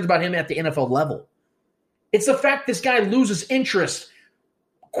concerns about him at the NFL level. It's the fact this guy loses interest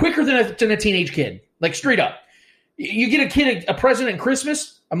quicker than a teenage kid. Like, straight up. You get a kid a present at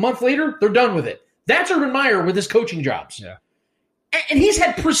Christmas, a month later, they're done with it. That's Urban Meyer with his coaching jobs. Yeah. And he's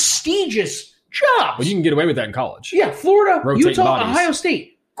had prestigious jobs. Well, you can get away with that in college. Yeah, Florida, Rotating Utah, bodies. Ohio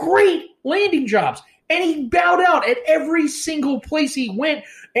State. Great landing jobs. And he bowed out at every single place he went.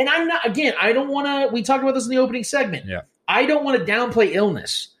 And I don't want to, we talked about this in the opening segment. Yeah. I don't want to downplay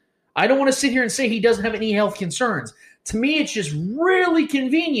illness. I don't want to sit here and say he doesn't have any health concerns. To me, it's just really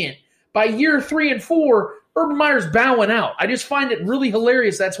convenient. By year 3 and 4, Urban Meyer's bowing out. I just find it really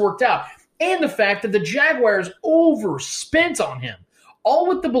hilarious that's worked out. And the fact that the Jaguars overspent on him. All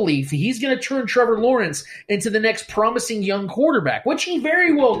with the belief that he's going to turn Trevor Lawrence into the next promising young quarterback, which he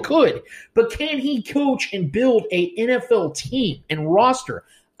very well could. But can he coach and build a NFL team and roster?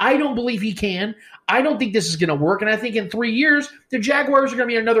 I don't believe he can. I don't think this is going to work. And I think in 3 years, the Jaguars are going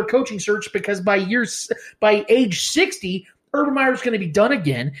to be another coaching search, because by age 60, Urban Meyer is going to be done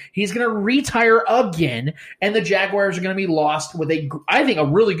again. He's going to retire again, and the Jaguars are going to be lost with I think, a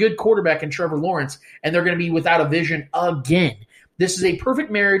really good quarterback in Trevor Lawrence, and they're going to be without a vision again. This is a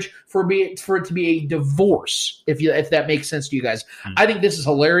perfect marriage for it to be a divorce, if that makes sense to you guys. I think this is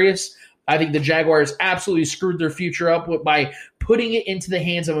hilarious. I think the Jaguars absolutely screwed their future up by putting it into the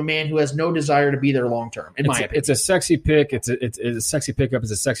hands of a man who has no desire to be there long term. In my opinion, it's a sexy pick. It's a sexy pickup.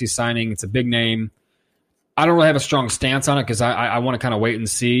 It's a sexy signing. It's a big name. I don't really have a strong stance on it, because I want to kind of wait and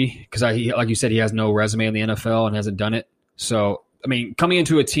see, because like you said, he has no resume in the NFL and hasn't done it. So, I mean, coming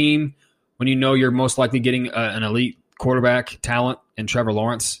into a team when you know you're most likely getting an elite quarterback talent and Trevor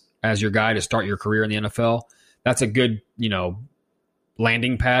Lawrence as your guy to start your career in the NFL, that's a good,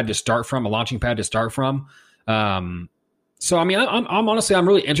 landing pad to start from, a launching pad to start from. So, I mean, I'm honestly, I'm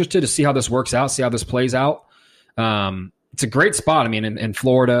really interested to see how this works out, see how this plays out. It's a great spot. I mean, in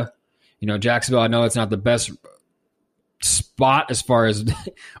Florida, Jacksonville, I know it's not the best spot as far as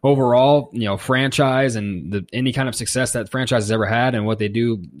overall, franchise and any kind of success that franchise has ever had and what they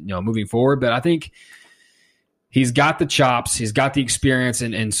do, moving forward. But I think he's got the chops. He's got the experience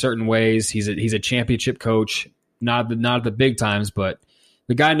in certain ways. He's a championship coach, not the big times, but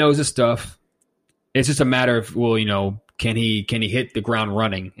the guy knows his stuff. It's just a matter of, can he hit the ground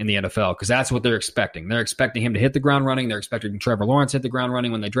running in the NFL? Because that's what they're expecting. They're expecting him to hit the ground running. They're expecting Trevor Lawrence to hit the ground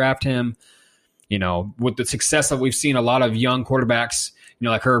running when they draft him. With the success that we've seen a lot of young quarterbacks,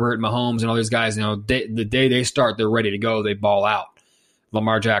 like Herbert and Mahomes and all these guys, the day they start, they're ready to go. They ball out.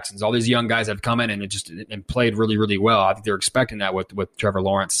 Lamar Jackson's, all these young guys have come in and played really, really well. I think they're expecting that with Trevor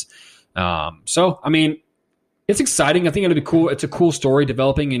Lawrence. So, I mean, it's exciting. I think it'll be cool. It's a cool story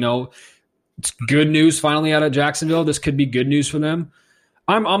developing. It's good news finally out of Jacksonville. This could be good news for them.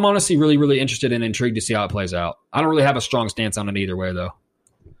 I'm honestly really, really interested and intrigued to see how it plays out. I don't really have a strong stance on it either way, though.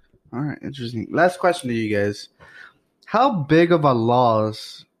 All right, interesting. Last question to you guys. How big of a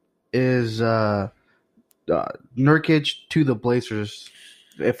loss is Nurkic to the Blazers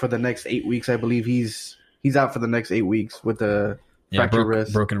for the next 8 weeks? I believe he's out for the next 8 weeks with the fractured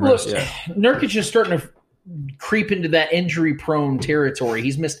wrist. Broken wrist. Look, Nurkic is starting to creep into that injury-prone territory.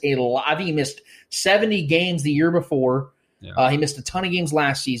 He's missed a lot. I think he missed 70 games the year before. Yeah. He missed a ton of games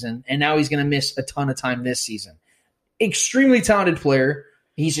last season, and now he's going to miss a ton of time this season. Extremely talented player.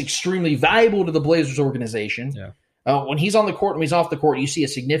 He's extremely valuable to the Blazers organization. Yeah. When he's on the court and when he's off the court, you see a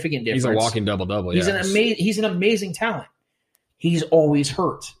significant difference. He's a walking double-double. He's an amazing talent. He's always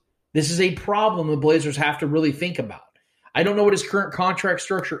hurt. This is a problem the Blazers have to really think about. I don't know what his current contract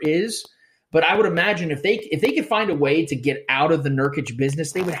structure is, but I would imagine if they could find a way to get out of the Nurkic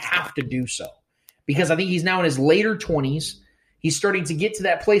business, they would have to do so. Because I think he's now in his later 20s. He's starting to get to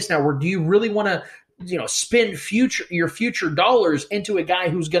that place now where do you really want to spend your future dollars into a guy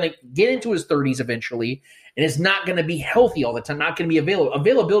who's going to get into his 30s eventually and is not going to be healthy all the time, not going to be available.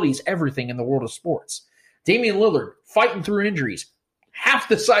 Availability is everything in the world of sports. Damian Lillard fighting through injuries, half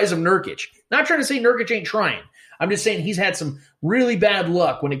the size of Nurkic. Not trying to say Nurkic ain't trying. I'm just saying he's had some really bad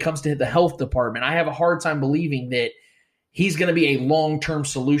luck when it comes to the health department. I have a hard time believing that he's going to be a long-term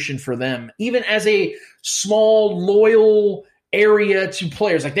solution for them, even as a small, loyal area to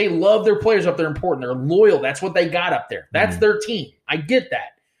players. Like, they love their players up there important. They're loyal. That's what they got up there. That's their team. I get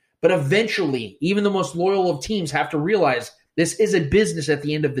that. But eventually, even the most loyal of teams have to realize this is a business at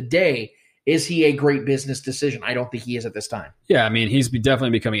the end of the day. Is he a great business decision? I don't think he is at this time. Yeah, I mean, he's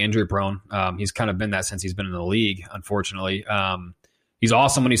definitely becoming injury-prone. He's kind of been that since he's been in the league, unfortunately. He's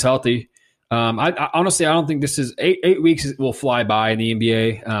awesome when he's healthy. I honestly, I don't think this is 8 weeks will fly by in the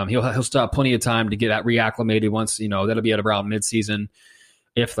NBA. He'll still have plenty of time to get that reacclimated once, that'll be at around midseason,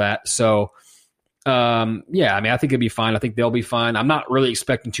 if that. So, yeah, I mean, I think it'll be fine. I think they'll be fine. I'm not really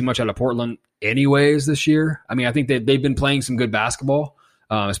expecting too much out of Portland anyways this year. I mean, I think that they've been playing some good basketball,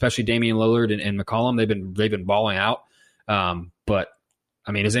 especially Damian Lillard and McCollum. They've been balling out. But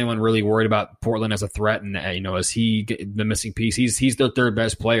I mean, is anyone really worried about Portland as a threat? And, is he the missing piece? He's their third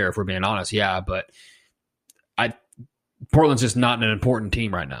best player, if we're being honest. Yeah, but Portland's just not an important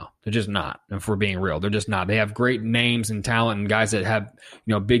team right now. They're just not, if we're being real. They're just not. They have great names and talent and guys that have,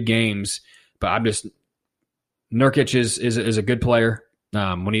 big games. But Nurkic is a good player.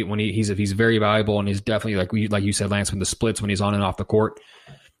 He's very valuable, and he's definitely, like you said, Lance, with the splits when he's on and off the court,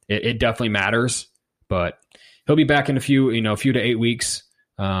 it definitely matters. But he'll be back in a few to 8 weeks.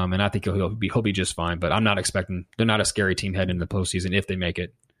 And I think he'll be just fine, but I'm not expecting. They're not a scary team heading into the postseason if they make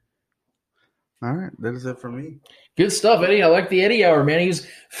it. All right, that is it for me. Good stuff, Eddie. I like the Eddie hour, man. He was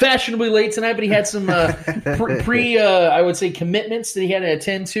fashionably late tonight, but he had some I would say, commitments that he had to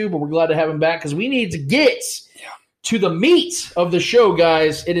attend to. But we're glad to have him back because we need to get to the meat of the show,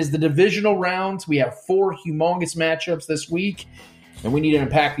 guys. It is the divisional round. We have 4 humongous matchups this week, and we need to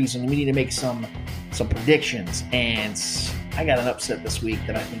unpack these, and we need to make some predictions. And I got an upset this week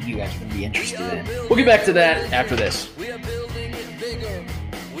that I think you guys are going to be interested in. We'll get back to that after this. We are building it bigger.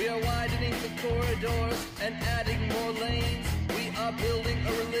 We are widening the corridors and adding more lanes. We are building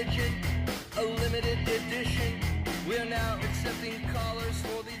a religion, a limited edition. We are now accepting callers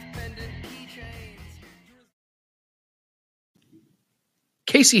for these pendant keychains.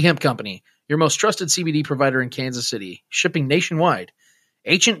 KC Hemp Company, your most trusted CBD provider in Kansas City, shipping nationwide.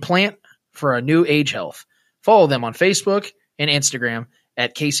 Ancient plant for a new age health. Follow them on Facebook and Instagram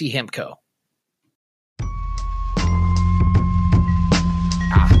at KC Hemp Co.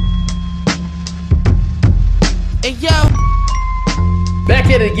 Hey, yo! Back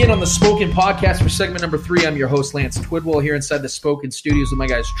at it again on the Spoken Podcast for segment number 3. I'm your host, Lance Twidwell, here inside the Spoken Studios with my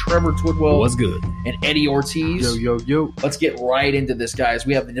guys Trevor Twidwell. What's good? And Eddie Ortiz. Yo. Let's get right into this, guys.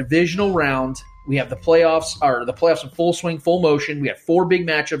 We have the divisional round. We have the playoffs in full swing, full motion. We have 4 big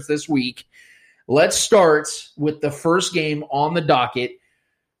matchups this week. Let's start with the first game on the docket,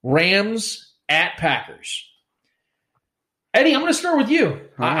 Rams at Packers. Eddie, I'm going to start with you.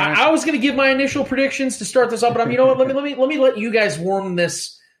 Right. I was going to give my initial predictions to start this up, but you know what? Let me let you guys warm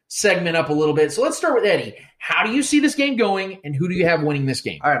this segment up a little bit. So let's start with Eddie. How do you see this game going, and who do you have winning this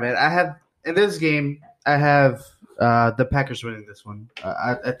game? All right, man. I have the Packers winning this one.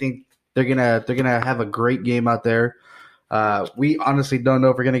 I think they're gonna have a great game out there. We honestly don't know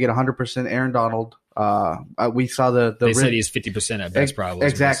if we're going to get 100% Aaron Donald. We saw they said he's 50% at best, probably.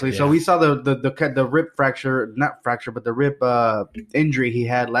 Exactly. So we saw the rib fracture, not fracture, but the rib injury he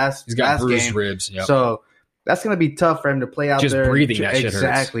had last. He's got last bruised game. ribs. Yep. So that's going to be tough for him to play out just there. Just breathing that shit hurts.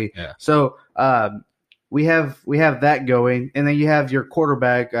 Exactly. Yeah. So we have that going, and then you have your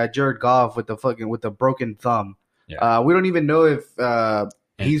quarterback Jared Goff with the broken thumb. Yeah. We don't even know if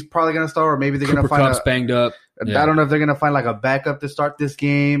he's probably going to start, or maybe they're going to find Cup's banged up. Yeah. I don't know if they're going to find like a backup to start this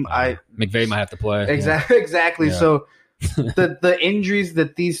game. McVay might have to play. Exactly. Yeah. So the injuries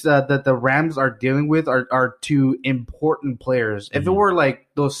that that the Rams are dealing with are to important players. If it were like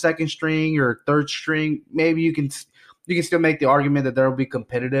those second string or third string, maybe you can still make the argument that they'll be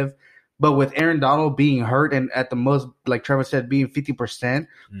competitive. But with Aaron Donald being hurt and at the most, like Trevor said, being 50%,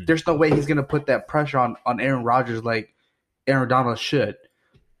 there's no way he's going to put that pressure on Aaron Rodgers like Aaron Donald should.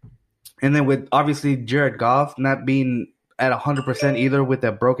 And then with obviously Jared Goff not being at 100% either with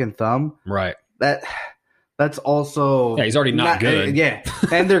that broken thumb, right? That's also he's already not good. Yeah,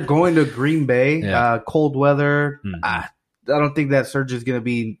 and they're going to Green Bay, cold weather. I don't think that surge is going to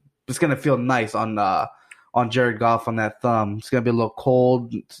be. It's going to feel nice on Jared Goff on that thumb. It's going to be a little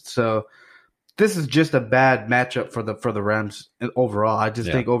cold. So this is just a bad matchup for the Rams overall. I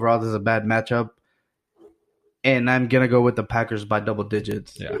just think overall this is a bad matchup, and I'm going to go with the Packers by double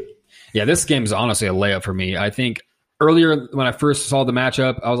digits. Yeah, this game is honestly a layup for me. I think earlier when I first saw the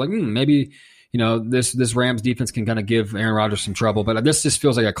matchup, I was like, maybe this Rams defense can kind of give Aaron Rodgers some trouble. But this just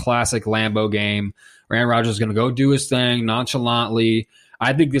feels like a classic Lambeau game where Aaron Rodgers is going to go do his thing nonchalantly.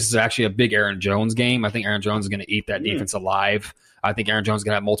 I think this is actually a big Aaron Jones game. I think Aaron Jones is going to eat that defense alive. I think Aaron Jones is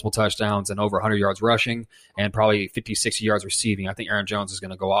going to have multiple touchdowns and over 100 yards rushing and probably 50, 60 yards receiving. I think Aaron Jones is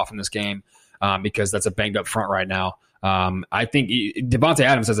going to go off in this game because that's a banged-up front right now. I think Devontae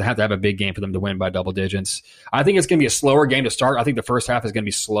Adams doesn't have to have a big game for them to win by double digits. I think it's going to be a slower game to start. I think the first half is going to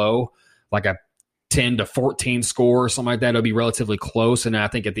be slow, like a 10-14 score or something like that. It'll be relatively close. And I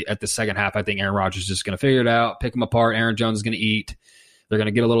think at the second half, I think Aaron Rodgers is just going to figure it out, pick them apart. Aaron Jones is going to eat. They're going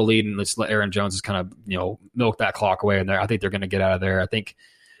to get a little lead and let's let Aaron Jones just kind of milk that clock away. And I think they're going to get out of there. I think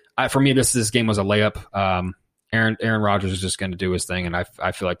for me, this game was a layup. Aaron Rodgers is just going to do his thing, and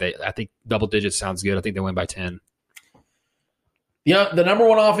I feel like I think double digits sounds good. I think they win by 10. Yeah, the number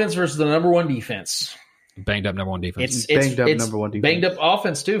one offense versus the number one defense. Banged up number one defense. It's number one defense. Banged up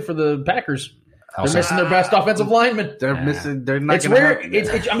offense too for the Packers. They're missing their best offensive lineman. They're missing. They're not. It's rare. I'm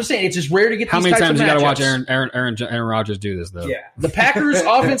just saying, it's just rare to get. How these many types times of you got to matchups. watch Aaron Rodgers do this though? Yeah, the Packers'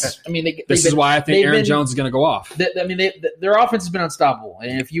 offense. I mean, this is why I think Aaron Jones is going to go off. Their offense has been unstoppable.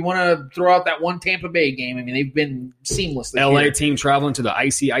 And if you want to throw out that one Tampa Bay game, I mean, they've been seamless. LA team traveling to the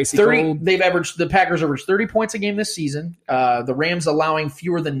icy cold. The Packers averaged 30 points a game this season. The Rams allowing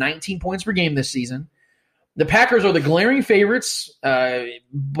fewer than 19 points per game this season. The Packers are the glaring favorites,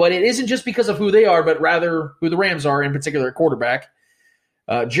 but it isn't just because of who they are, but rather who the Rams are, in particular at quarterback.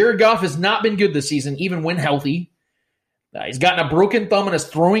 Jared Goff has not been good this season, even when healthy. He's gotten a broken thumb in his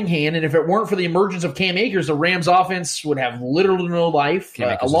throwing hand, and if it weren't for the emergence of Cam Akers, the Rams offense would have literally no life,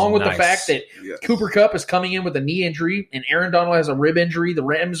 along with the fact that Cooper Kupp is coming in with a knee injury, and Aaron Donald has a rib injury. The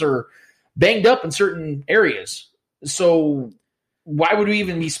Rams are banged up in certain areas. So why would we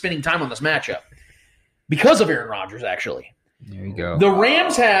even be spending time on this matchup? Because of Aaron Rodgers, actually. There you go. The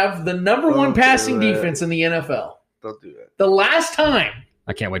Rams have the number one passing defense in the NFL. Don't do that. The last time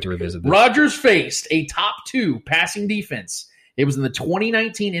I can't wait to revisit this. Rodgers faced a top 2 passing defense, it was in the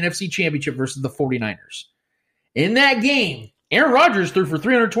 2019 NFC Championship versus the 49ers. In that game, Aaron Rodgers threw for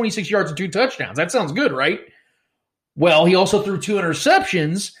 326 yards and 2 touchdowns. That sounds good, right? Well, he also threw 2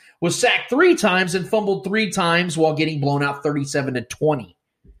 interceptions, was sacked 3 times, and fumbled 3 times while getting blown out 37-20.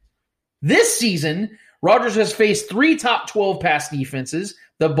 This season, Rodgers has faced 3 top 12 pass defenses,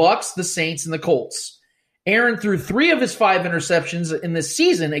 the Bucs, the Saints, and the Colts. Aaron threw 3 of his 5 interceptions in this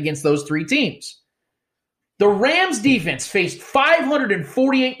season against those 3 teams. The Rams defense faced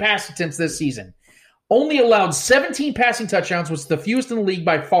 548 pass attempts this season. Only allowed 17 passing touchdowns, which is the fewest in the league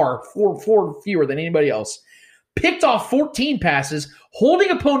by far, 4 fewer than anybody else. Picked off 14 passes, holding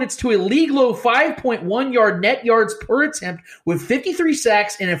opponents to a league-low 5.1 yard net yards per attempt with 53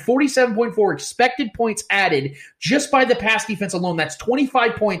 sacks and a 47.4 expected points added just by the pass defense alone. That's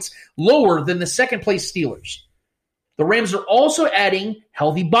 25 points lower than the second-place Steelers. The Rams are also adding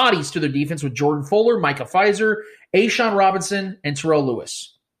healthy bodies to their defense with Jordan Fuller, Micah Pfizer, A'Shawn Robinson, and Terrell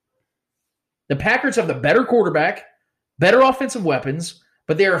Lewis. The Packers have the better quarterback, better offensive weapons,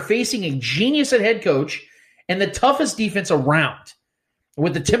 but they are facing a genius at head coach and the toughest defense around.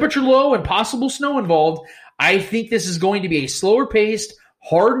 With the temperature low and possible snow involved, I think this is going to be a slower-paced,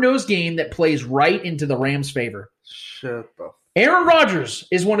 hard-nosed game that plays right into the Rams' favor. Shut the. Aaron Rodgers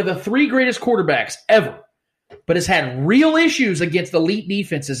is one of the 3 greatest quarterbacks ever, but has had real issues against elite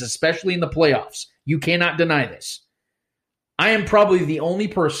defenses, especially in the playoffs. You cannot deny this. I am probably the only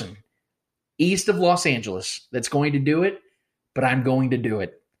person east of Los Angeles that's going to do it, but I'm going to do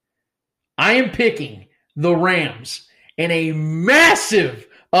it. I am picking the Rams in a massive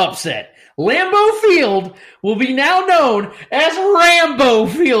upset. Lambeau Field will be now known as Rambo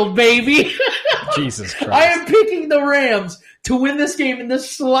Field, baby. Jesus Christ. I am picking the Rams to win this game in the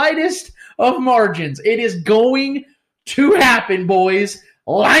slightest of margins. It is going to happen, boys.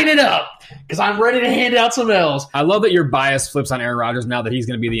 Line it up, because I'm ready to hand out some L's. I love that your bias flips on Aaron Rodgers now that he's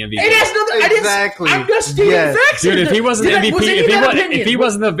going to be the MVP. It has nothing. Exactly. I'm just stating facts. Dude, if he wasn't the MVP, if he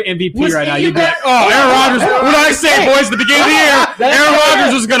wasn't the MVP right now, you'd be like, Oh, Aaron Rodgers. What did I say, boys, at the beginning of the year? Aaron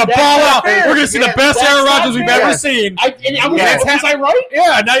Rodgers is going to ball out. We're going to see the best Aaron Rodgers we've ever seen. Was I right?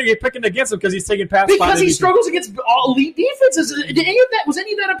 Yeah, now you're picking against him because he's taking past Because he struggles against elite defenses. Was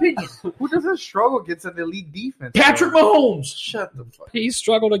any of that opinion? Who doesn't struggle against an elite defense? Patrick Mahomes. Shut the fuck. He's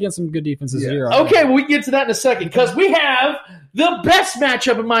struggled against some good defenses here. Okay, well, we can get to that in a second because we have the best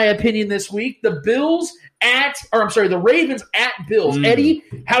matchup, in my opinion, this week. The Ravens at Bills. Eddie,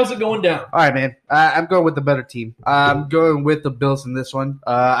 how's it going down? All right, man. I'm going with the better team. I'm going with the Bills in this one.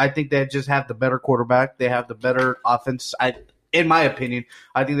 I think they just have the better quarterback. They have the better offense. In my opinion,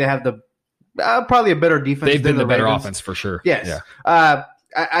 I think they have the probably a better defense. They've been the better Ravens. offense for sure. Yes. Yeah.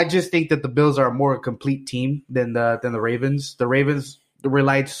 I just think that the Bills are a more complete team than the Ravens. The Ravens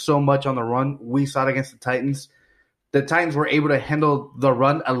relied so much on the run. We saw it against the Titans. The Titans were able to handle the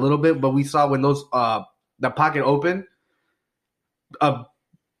run a little bit, but we saw when those the pocket opened,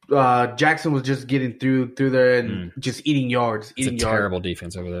 Jackson was just getting through there and just eating yards. It's a terrible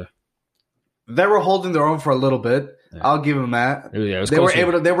defense over there. They were holding their own for a little bit. Yeah. I'll give them that. Yeah, they were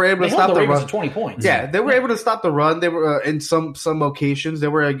able to stop the run. 20 points. Yeah, they were able to stop the run. They were in some occasions they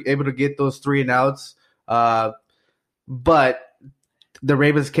were able to get those 3 and outs. But the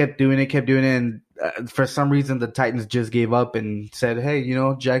Ravens kept doing it, and for some reason the Titans just gave up and said, "Hey,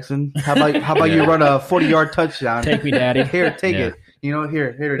 Jackson, how about you run a 40-yard touchdown? Take me, Daddy. Here, take it.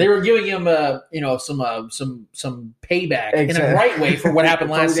 Here." They were giving him, some payback in a right way for what happened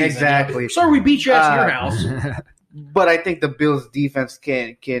last season. Exactly. Sorry, we beat you out to your house. But I think the Bills' defense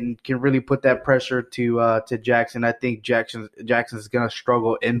can really put that pressure to Jackson. I think Jackson's going to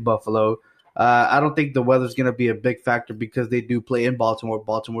struggle in Buffalo. I don't think the weather's going to be a big factor because they do play in Baltimore.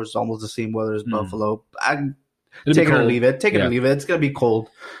 Baltimore's almost the same weather as Buffalo. Take it or leave it. Take it or leave it. It's going to be cold.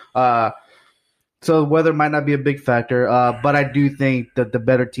 So the weather might not be a big factor. But I do think that the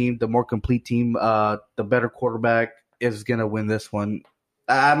better team, the more complete team, the better quarterback is going to win this one.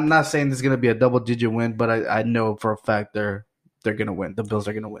 I'm not saying this is going to be a double-digit win, but I know for a fact they're going to win. The Bills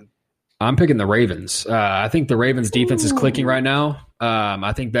are going to win. I'm picking the Ravens. I think the Ravens defense is clicking right now.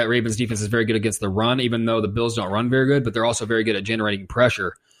 I think that Ravens defense is very good against the run, even though the Bills don't run very good, but they're also very good at generating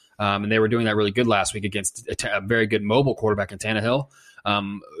pressure. And they were doing that really good last week against a very good mobile quarterback in Tannehill.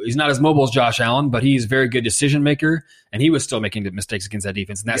 He's not as mobile as Josh Allen, but he's a very good decision maker, and he was still making mistakes against that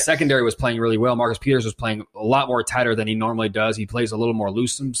defense. And that secondary was playing really well. Marcus Peters was playing a lot more tighter than he normally does. He plays a little more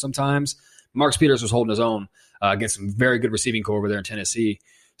loose sometimes. Marcus Peters was holding his own against some very good receiving core over there in Tennessee.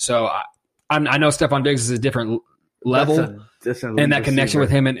 So I know Stephon Diggs is a different level, and that connection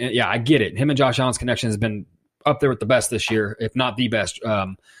with him, and I get it. Him and Josh Allen's connection has been up there with the best this year, if not the best,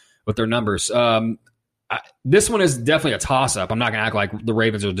 with their numbers. This one is definitely a toss-up. I'm not going to act like the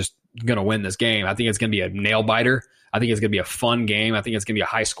Ravens are just going to win this game. I think it's going to be a nail-biter. I think it's going to be a fun game. I think it's going to be a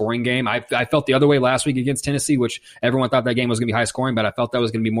high-scoring game. I felt the other way last week against Tennessee, which everyone thought that game was going to be high-scoring, but I felt that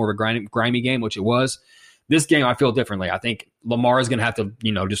was going to be more of a grimy game, which it was. This game, I feel differently. I think Lamar is going to have to,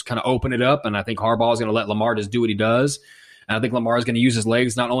 just kind of open it up, and I think Harbaugh is going to let Lamar just do what he does. And I think Lamar is going to use his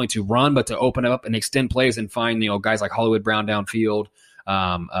legs not only to run, but to open up and extend plays and find, guys like Hollywood Brown downfield,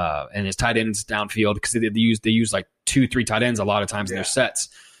 and his tight ends downfield, because they use like 2-3 tight ends a lot of times in their sets.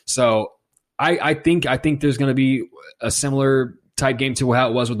 So I think there's going to be a similar type game to how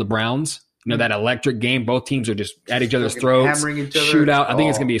it was with the Browns. That electric game. Both teams are just at each other's throats, shootout. I think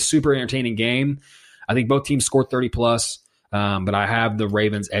it's going to be a super entertaining game. I think both teams scored 30+, but I have the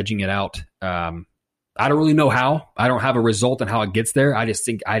Ravens edging it out. I don't really know how. I don't have a result on how it gets there.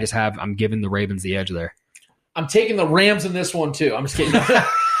 I'm giving the Ravens the edge there. I'm taking the Rams in this one, too. I'm just kidding.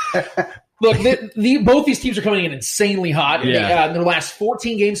 Look, both these teams are coming in insanely hot. Yeah. In their last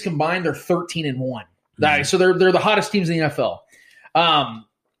 14 games combined, they're 13-1. Mm-hmm. So they're the hottest teams in the NFL.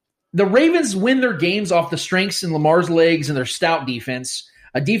 The Ravens win their games off the strengths in Lamar's legs and their stout defense,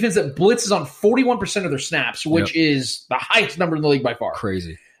 a defense that blitzes on 41% of their snaps, which is the highest number in the league by far.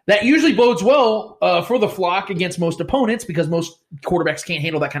 Crazy. That usually bodes well for the flock against most opponents because most quarterbacks can't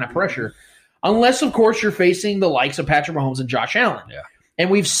handle that kind of pressure. Unless, of course, you're facing the likes of Patrick Mahomes and Josh Allen. Yeah. And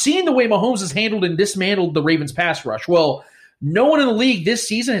we've seen the way Mahomes has handled and dismantled the Ravens pass rush. Well, no one in the league this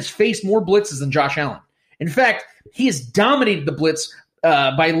season has faced more blitzes than Josh Allen. In fact, he has dominated the blitz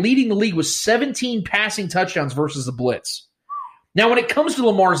by leading the league with 17 passing touchdowns versus the blitz. Now, when it comes to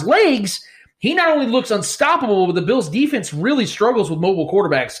Lamar's legs, he not only looks unstoppable, but the Bills' defense really struggles with mobile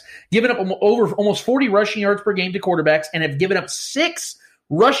quarterbacks, giving up over almost 40 rushing yards per game to quarterbacks and have given up 6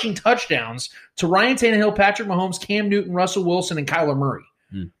 rushing touchdowns to Ryan Tannehill, Patrick Mahomes, Cam Newton, Russell Wilson, and Kyler Murray.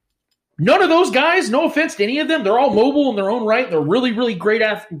 None of those guys, no offense to any of them, they're all mobile in their own right. They're really, really great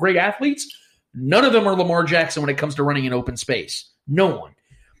athletes. None of them are Lamar Jackson when it comes to running in open space. No one.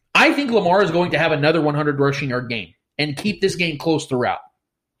 I think Lamar is going to have another 100 rushing yard game and keep this game close throughout.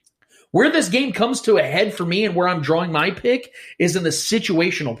 Where this game comes to a head for me and where I'm drawing my pick is in the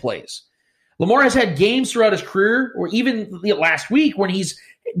situational plays. Lamar has had games throughout his career, or even last week, when he's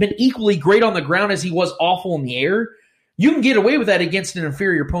been equally great on the ground as he was awful in the air. You can get away with that against an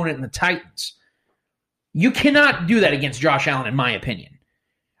inferior opponent in the Titans. You cannot do that against Josh Allen, in my opinion.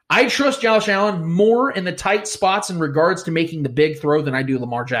 I trust Josh Allen more in the tight spots in regards to making the big throw than I do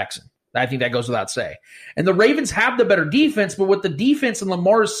Lamar Jackson. I think that goes without saying. And the Ravens have the better defense, but with the defense and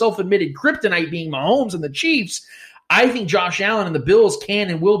Lamar's self-admitted kryptonite being Mahomes and the Chiefs, I think Josh Allen and the Bills can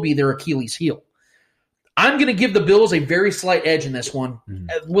and will be their Achilles heel. I'm going to give the Bills a very slight edge in this one.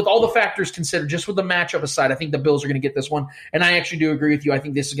 With all the factors considered, just with the matchup aside, I think the Bills are going to get this one. And I actually do agree with you. I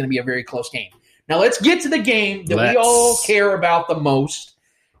think this is going to be a very close game. Now let's get to the game that we all care about the most.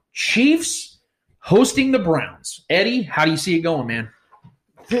 Chiefs hosting the Browns. Eddie, how do you see it going, man?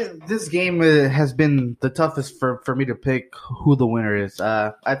 This game has been the toughest for me to pick who the winner is.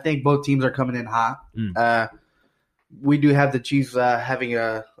 I think both teams are coming in hot. We do have the Chiefs having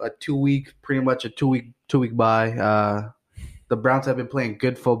a 2 week, pretty much a two week bye. The Browns have been playing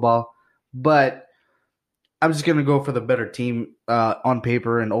good football, but I'm just gonna go for the better team on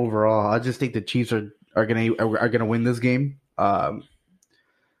paper and overall. I just think the Chiefs are gonna win this game.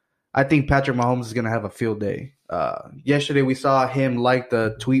 I think Patrick Mahomes is gonna have a field day. Yesterday we saw him like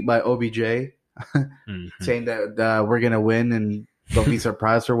the tweet by OBJ saying that we're gonna win and don't be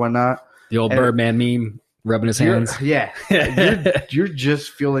surprised or whatnot. The old Birdman meme. Rubbing his hands. Yeah. You're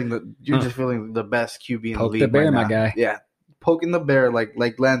just feeling the best QB in the league. Poke the bear, right my now. guy. Yeah. Poking the bear, like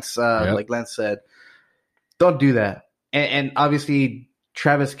Lance like Lance said. Don't do that. And obviously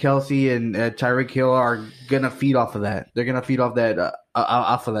Travis Kelce and Tyreek Hill are gonna feed off of that. They're gonna feed off that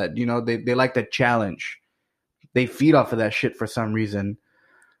off of that. You know, they like the challenge. They feed off of that shit for some reason.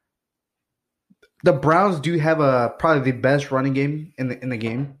 The Browns do have probably the best running game in the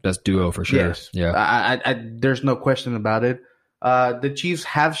game. Best duo for sure. Yes. Yeah. I there's no question about it. The Chiefs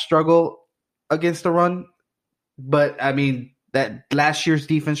have struggled against the run, but I mean that last year's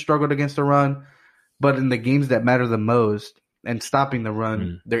defense struggled against the run. But in the games that matter the most and stopping the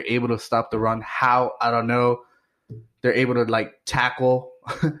run, they're able to stop the run. How? I don't know. They're able to tackle.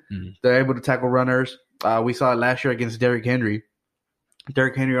 They're able to tackle runners. We saw it last year against Derrick Henry.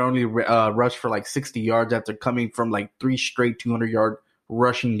 Derrick Henry only rushed for 60 yards after coming from 3 straight 200-yard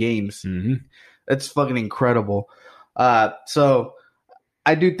rushing games. That's fucking incredible. So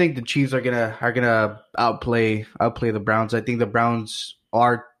I do think the Chiefs are gonna outplay the Browns. I think the Browns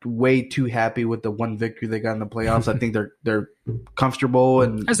are way too happy with the one victory they got in the playoffs. I think they're comfortable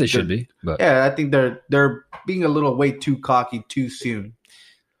and as they should be. But yeah, I think they're being a little way too cocky too soon.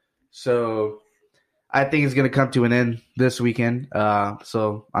 So I think it's going to come to an end this weekend.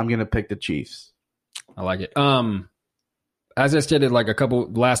 So I'm going to pick the Chiefs. I like it. As I stated,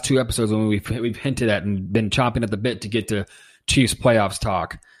 last 2 episodes when we've hinted at and been chomping at the bit to get to Chiefs playoffs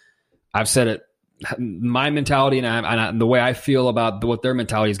talk. I've said it. My mentality and the way I feel about what their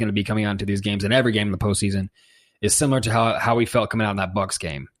mentality is going to be coming out into these games and every game in the postseason is similar to how we felt coming out in that Bucs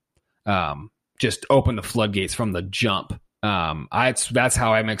game. Just open the floodgates from the jump. That's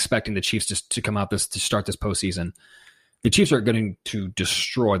how I'm expecting the Chiefs to come out to start this postseason. The Chiefs are going to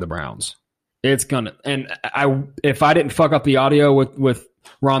destroy the Browns. It's gonna, and if I didn't fuck up the audio with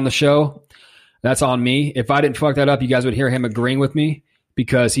Ron the show, that's on me. If I didn't fuck that up, you guys would hear him agreeing with me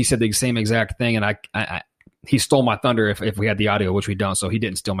because he said the same exact thing, and he stole my thunder if we had the audio, which we don't. So he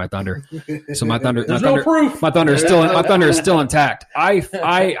didn't steal my thunder. So my thunder, my thunder is still intact.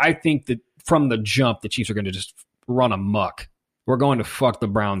 I think that from the jump, the Chiefs are going to just run amok. We're going to fuck the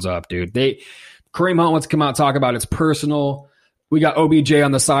Browns up, dude. Kareem Hunt wants to come out and talk about it's personal. We got OBJ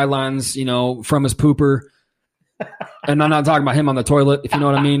on the sidelines, from his pooper. And I'm not talking about him on the toilet, if you know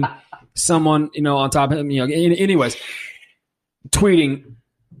what I mean. Someone, on top of him, anyways, tweeting,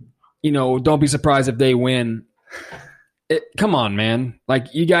 don't be surprised if they win. Come on, man!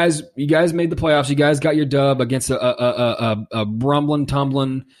 Like you guys made the playoffs. You guys got your dub against a rumbling,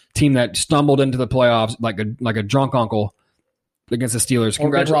 tumbling team that stumbled into the playoffs like a drunk uncle against the Steelers.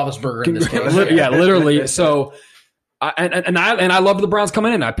 Roethlisberger in this case. Yeah, literally. So, I love the Browns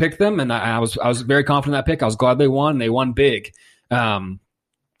coming in. I picked them, and I was very confident in that pick. I was glad they won. They won big. But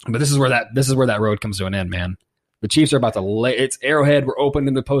this is where that road comes to an end, man. The Chiefs are about to it's Arrowhead. We're open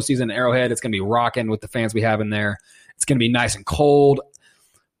in the postseason. Arrowhead. It's going to be rocking with the fans we have in there. It's going to be nice and cold.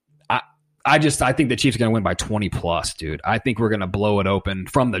 I think the Chiefs are going to win by 20 plus, dude. I think we're going to blow it open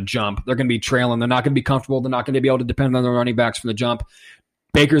from the jump. They're going to be trailing. They're not going to be comfortable. They're not going to be able to depend on the running backs from the jump.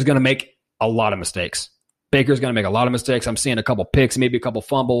 Baker's going to make a lot of mistakes. I'm seeing a couple picks, maybe a couple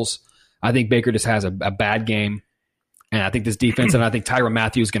fumbles. I think Baker just has a bad game. And I think this defense, and I think Tyrann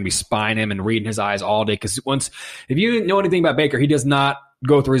Mathieu is going to be spying him and reading his eyes all day. Because if you know anything about Baker, he does not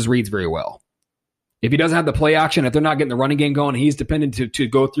go through his reads very well. If he doesn't have the play action, if they're not getting the running game going, he's dependent to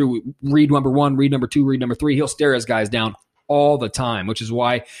go through read number 1, read number 2, read number 3. He'll stare his guys down all the time, which is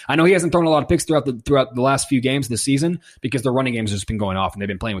why I know he hasn't thrown a lot of picks throughout the last few games this season because the running games have just been going off and they've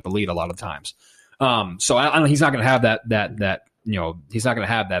been playing with the lead a lot of times. So I know he's not going to have that he's not going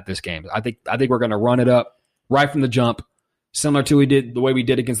to have that this game. I think we're going to run it up right from the jump, similar to the way we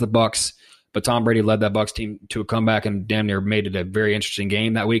did against the Bucs. But Tom Brady led that Bucs team to a comeback and damn near made it a very interesting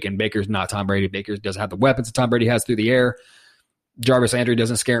game that week. And Baker's not Tom Brady. Baker doesn't have the weapons that Tom Brady has through the air. Jarvis Landry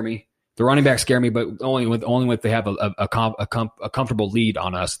doesn't scare me. The running backs scare me, but only if they have a comfortable lead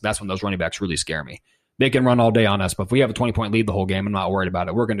on us. That's when those running backs really scare me. They can run all day on us, but if we have a 20-point lead the whole game, I'm not worried about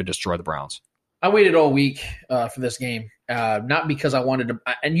it. We're going to destroy the Browns. I waited all week for this game, not because I wanted to.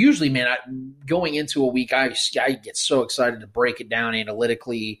 And usually, man, going into a week, I get so excited to break it down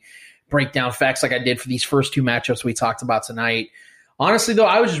analytically, break down facts like I did for these first 2 matchups we talked about tonight. Honestly, though,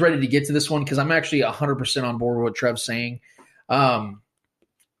 I was just ready to get to this one because I'm actually 100% on board with what Trev's saying.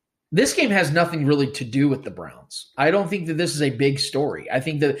 This game has nothing really to do with the Browns. I don't think that this is a big story. I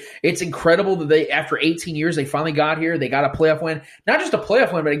think that it's incredible that they, after 18 years, they finally got here. They got a playoff win. Not just a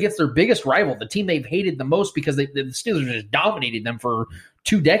playoff win, but against their biggest rival, the team they've hated the most because the Steelers just dominated them for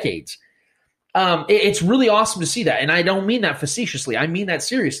 2 decades. It's really awesome to see that, and I don't mean that facetiously. I mean that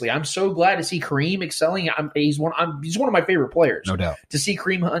seriously. I'm so glad to see Kareem excelling. He's one of my favorite players, no doubt. To see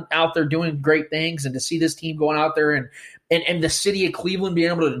Kareem Hunt out there doing great things, and to see this team going out there and the city of Cleveland being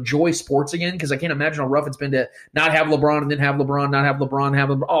able to enjoy sports again. Because I can't imagine how rough it's been to not have LeBron and then have LeBron, not have LeBron, have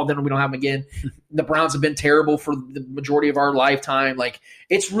LeBron. Oh, then we don't have him again. The Browns have been terrible for the majority of our lifetime. Like,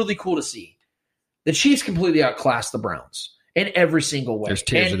 it's really cool to see. The Chiefs completely outclassed the Browns in every single way. There's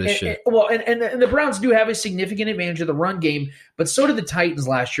tears of this shit. And the Browns do have a significant advantage of the run game, but so did the Titans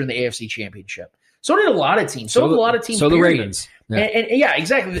last year in the AFC Championship. So did a lot of teams. So did a lot of teams. So the Ravens. Yeah. And yeah,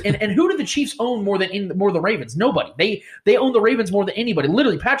 exactly. And who did the Chiefs own more than the Ravens? Nobody. They own the Ravens more than anybody.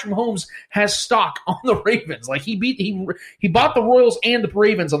 Literally, Patrick Mahomes has stock on the Ravens. Like he bought the Royals and the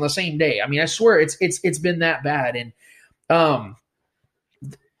Ravens on the same day. I mean, I swear it's been that bad. And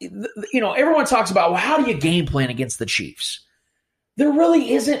everyone talks about, well, how do you game plan against the Chiefs? There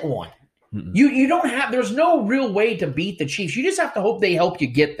really isn't one. Mm-mm. You don't have. There's no real way to beat the Chiefs. You just have to hope they help you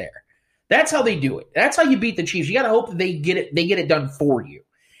get there. That's how they do it. That's how you beat the Chiefs. You got to hope that they get it done for you.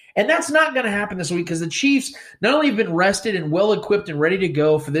 And that's not going to happen this week because the Chiefs not only have been rested and well-equipped and ready to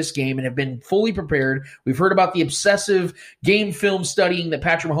go for this game and have been fully prepared. We've heard about the obsessive game film studying that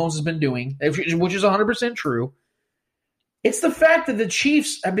Patrick Mahomes has been doing, which is 100% true. It's the fact that the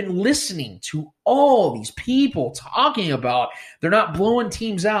Chiefs have been listening to all these people talking about they're not blowing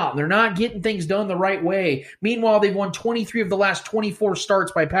teams out. They're not getting things done the right way. Meanwhile, they've won 23 of the last 24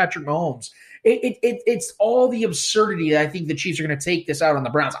 starts by Patrick Mahomes. It's all the absurdity that I think the Chiefs are going to take this out on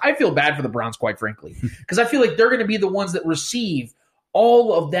the Browns. I feel bad for the Browns, quite frankly, because I feel like they're going to be the ones that receive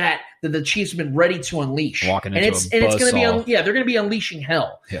all of that the Chiefs have been ready to unleash. It's going to be they're going to be unleashing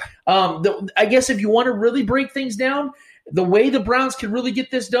hell. Yeah. I guess if you want to really break things down, the way the Browns can really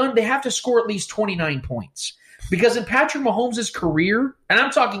get this done, they have to score at least 29 points. Because in Patrick Mahomes' career, and I'm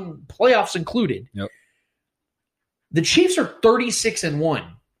talking playoffs included, yep, the Chiefs are 36-1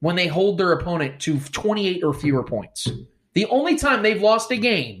 when they hold their opponent to 28 or fewer points. The only time they've lost a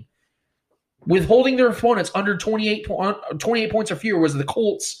game with holding their opponents under 28 points or fewer was the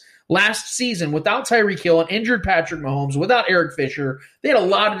Colts last season without Tyreek Hill, an injured Patrick Mahomes, without Eric Fisher. They had a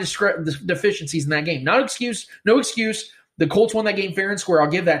lot of deficiencies in that game. No excuse. The Colts won that game fair and square. I'll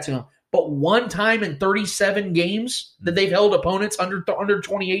give that to them. But one time in 37 games that they've held opponents under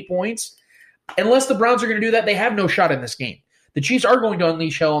 28 points, unless the Browns are going to do that, they have no shot in this game. The Chiefs are going to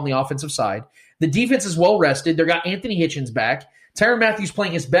unleash hell on the offensive side. The defense is well rested. They got Anthony Hitchens back. Tyrann Mathieu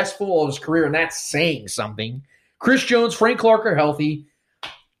playing his best football of his career, and that's saying something. Chris Jones, Frank Clark are healthy.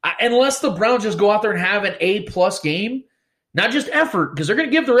 Unless the Browns just go out there and have an A-plus game, not just effort, because they're going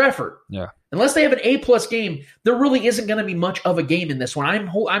to give their effort. Yeah. Unless they have an A-plus game, there really isn't going to be much of a game in this one.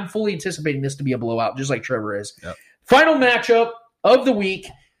 I'm fully anticipating this to be a blowout, just like Trevor is. Yep. Final matchup of the week.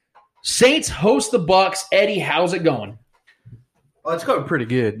 Saints host the Bucks. Eddie, how's it going? Oh, it's going pretty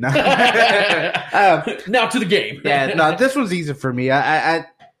good. Now to the game. Yeah, no, this one's easy for me. I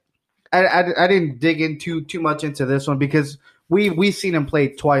didn't dig into too much into this one because we've seen him play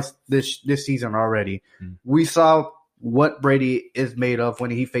twice this season already. We saw what Brady is made of when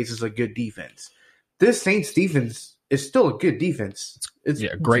he faces a good defense. This Saints defense is still a good defense. It's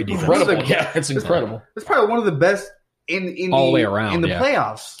great defense. Incredible. Yeah, it's incredible. It's probably one of the best in all the way around in the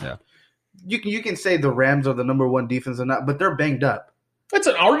playoffs. Yeah. You can say the Rams are the number one defense or not, but they're banged up. That's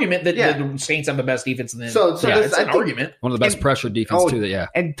an argument that the Saints have the best defense in the it's an argument. One of the best pressure defense too.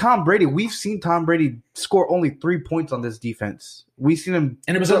 And Tom Brady, we've seen Tom Brady score only 3 points on this defense. We've seen him,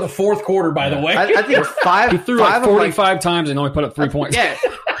 and it was in the fourth quarter, by the way. I think five. He threw like 45 times and only put up 3 points. Yeah,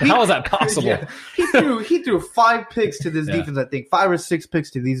 how is that possible? Yeah. He threw 5 picks to this defense. I think 5 or 6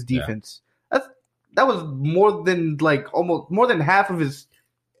 picks to these defense. That was more than more than half of his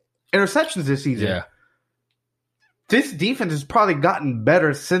interceptions this season. Yeah. This defense has probably gotten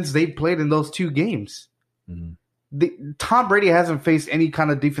better since they played in those 2 games. Mm-hmm. Tom Brady hasn't faced any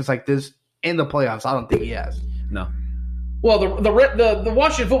kind of defense like this in the playoffs. I don't think he has. No. Well, the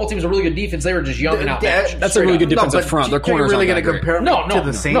Washington football team is a really good defense. They were just young and outmatched. That's a really good defense up front. Their corners really going to compare them to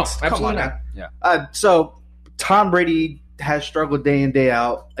the Saints? No, absolutely not. Yeah. So Tom Brady has struggled day in, day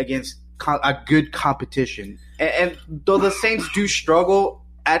out against a good competition. And though the Saints do struggle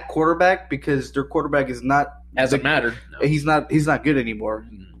at quarterback because their quarterback is not hasn't mattered. No. He's not good anymore.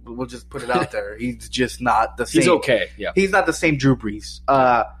 We'll just put it out there. He's just not the same. He's okay. Yeah. He's not the same Drew Brees.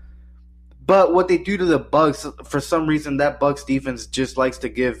 But what they do to the Bucks, for some reason, that Bucks defense just likes to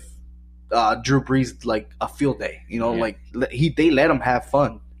give Drew Brees like a field day. They let him have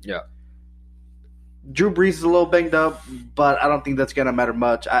fun. Yeah. Drew Brees is a little banged up, but I don't think that's going to matter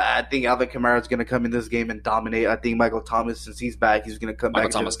much. I think Alvin Kamara is going to come in this game and dominate. I think Michael Thomas, since he's back, he's going to come back.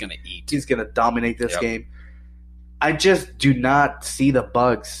 Michael Thomas is going to eat. He's going to dominate this game. I just do not see the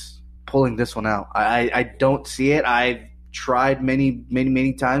Bucks pulling this one out. I don't see it. I've tried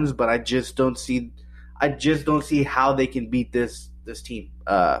many times, but I just don't see how they can beat this team.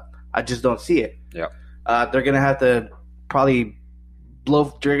 I just don't see it. Yeah. They're going to have to probably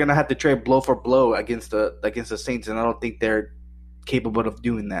they're going to have to trade blow for blow against the Saints, and I don't think they're capable of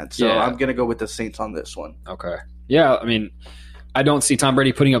doing that. So I'm going to go with the Saints on this one. Okay. Yeah, I mean, I don't see Tom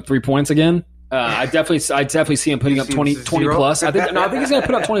Brady putting up 3 points again. I definitely see him putting up 20 plus. I think he's going to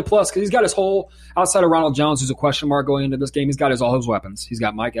put up 20 plus because he's got his whole outside of Ronald Jones, who's a question mark going into this game. He's got all his weapons. He's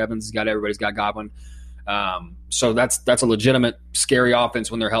got Mike Evans. He's got everybody. He's got Godwin. So that's a legitimate scary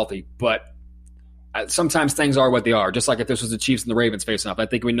offense when they're healthy. But sometimes things are what they are. Just like if this was the Chiefs and the Ravens facing up, I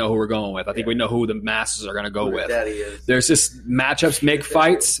think we know who we're going with. I think we know who the masses are going to go with. There's just matchups make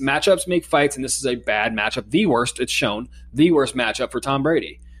fights. Matchups make fights, and this is a bad matchup. The worst, it's shown, the worst matchup for Tom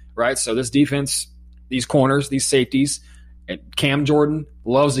Brady. Right, so this defense, these corners, these safeties, and Cam Jordan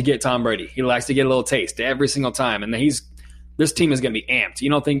loves to get Tom Brady. He likes to get a little taste every single time, and this team is going to be amped. You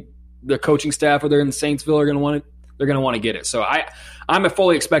don't think the coaching staff, or they're in Saintsville, are going to want it? They're going to want to get it. So I'm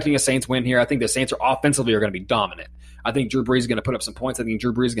fully expecting a Saints win here. I think the Saints are offensively going to be dominant. I think Drew Brees is going to put up some points. I think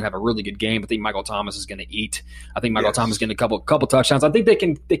Drew Brees is going to have a really good game. I think Michael Thomas is going to eat. I think Michael Thomas is going to get a couple touchdowns. I think they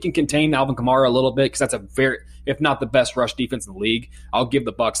can contain Alvin Kamara a little bit because that's a very, if not the best rush defense in the league. I'll give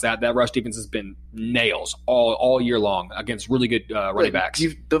the Bucs that. That rush defense has been nails all year long against really good running backs.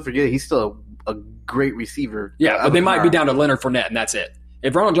 Don't forget, he's still a great receiver. Yeah, but they might be down to Leonard Fournette, and that's it.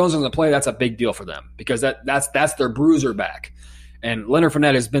 If Ronald Jones doesn't play, that's a big deal for them because that's their bruiser back. And Leonard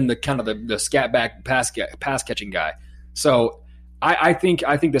Fournette has been the kind of the scat back pass catching guy. So I think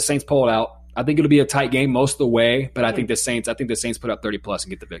the Saints pull it out. I think it'll be a tight game most of the way, but I think the Saints put up 30 plus and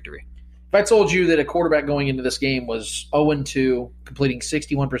get the victory. If I told you that a quarterback going into this game was 0-2, completing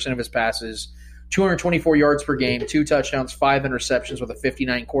 61% of his passes, 224 yards per game, 2 touchdowns, 5 interceptions with a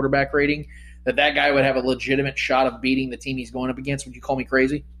 59 quarterback rating, that guy would have a legitimate shot of beating the team he's going up against, would you call me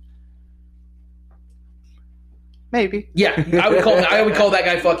crazy? Maybe. Yeah, I would call that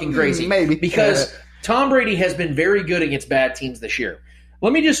guy fucking crazy. Maybe. Because Tom Brady has been very good against bad teams this year.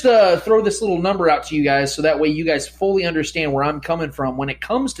 Let me just throw this little number out to you guys so that way you guys fully understand where I'm coming from when it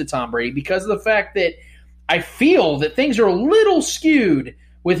comes to Tom Brady, because of the fact that I feel that things are a little skewed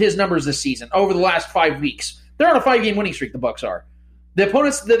with his numbers this season over the last 5 weeks. They're on a 5-game winning streak, the Bucs are. The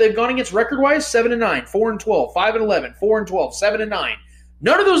opponents that they've gone against record-wise, 7-9, 4-12, 5-11, 4-12, 7-9.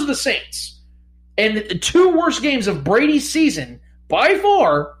 None of those are the Saints. And the two worst games of Brady's season, by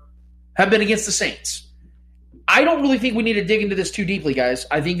far, have been against the Saints. I don't really think we need to dig into this too deeply, guys.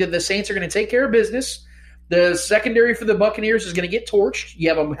 I think that the Saints are going to take care of business. The secondary for the Buccaneers is going to get torched. You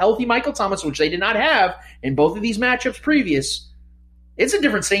have a healthy Michael Thomas, which they did not have in both of these matchups previous. It's a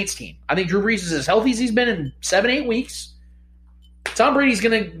different Saints team. I think Drew Brees is as healthy as he's been in 7-8 weeks. Tom Brady's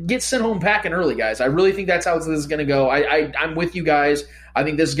going to get sent home packing early, guys. I really think that's how this is going to go. I'm with you guys. I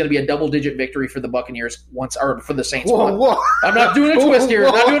think this is going to be a double-digit victory for the Buccaneers for the Saints. Whoa. I'm not doing a twist here.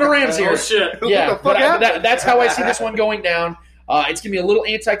 I'm not doing a Rams here. Oh, shit. Yeah, but that's how I see this one going down. It's going to be a little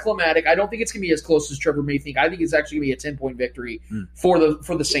anticlimactic. I don't think it's going to be as close as Trevor may think. I think it's actually going to be a 10-point victory for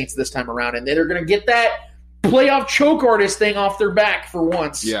the Saints this time around, and they're going to get that playoff choke artist thing off their back for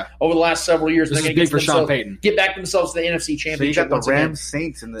once over the last several years. This is big for Sean Payton. Get back themselves to the NFC Championship. So you got the once Rams again.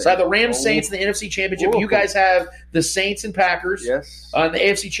 Saints in the. So I have the Rams Saints in the NFC Championship. You guys have the Saints and Packers. Yes. In the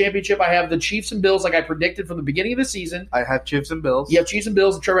AFC Championship, I have the Chiefs and Bills, like I predicted from the beginning of the season. I have Chiefs and Bills. You have Chiefs and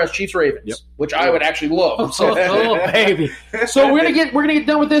Bills, and Trevor has Chiefs Ravens, which I would actually love. So, baby. So we're gonna get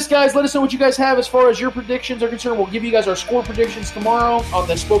done with this, guys. Let us know what you guys have as far as your predictions are concerned. We'll give you guys our score predictions tomorrow on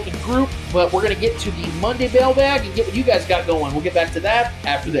the Spoken Group, but we're gonna get to the Monday mailbag and get what you guys got going. We'll get back to that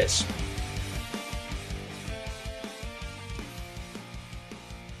after this.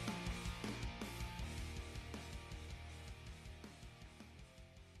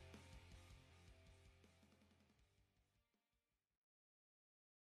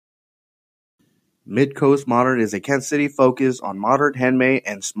 Midcoast Modern is a Kansas City focus on modern, handmade,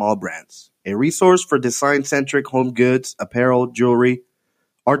 and small brands. A resource for design-centric home goods, apparel, jewelry,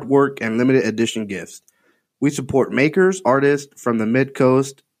 artwork, and limited edition gifts. We support makers, artists from the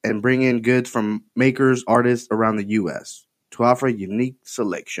Midcoast, and bring in goods from makers, artists around the U.S. to offer a unique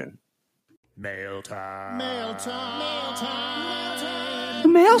selection. Mail time. Mail time. Mail time. The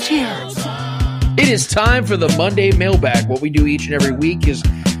mail's here. It is time for the Monday mailbag. What we do each and every week is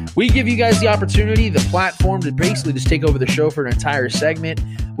we give you guys the opportunity, the platform to basically just take over the show for an entire segment.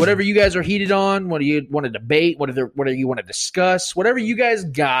 Whatever you guys are heated on, what do you want to debate, what do you want to discuss, whatever you guys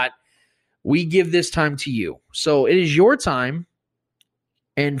got, we give this time to you. So it is your time.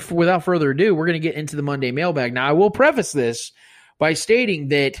 And without further ado, we're going to get into the Monday mailbag. Now, I will preface this by stating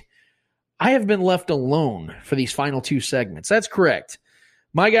that I have been left alone for these final two segments. That's correct.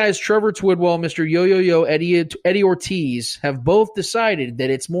 My guys, Trevor Twidwell, Mr. Yo-Yo-Yo, Eddie Ortiz, have both decided that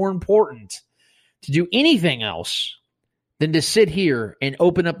it's more important to do anything else than to sit here and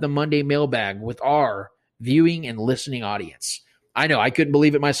open up the Monday mailbag with our viewing and listening audience. I know, I couldn't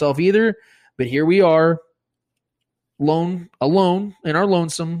believe it myself either, but here we are, alone in our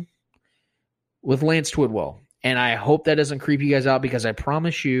lonesome with Lance Twidwell. And I hope that doesn't creep you guys out because I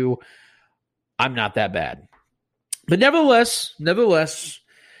promise you I'm not that bad. But nevertheless,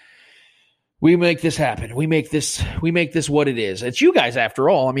 we make this happen. We make this what it is. It's you guys after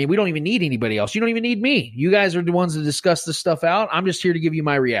all. I mean, we don't even need anybody else. You don't even need me. You guys are the ones to discuss this stuff out. I'm just here to give you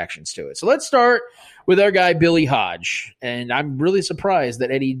my reactions to it. So let's start with our guy, Billy Hodge. And I'm really surprised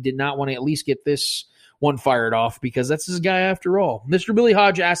that Eddie did not want to at least get this one fired off because that's his guy after all. Mr. Billy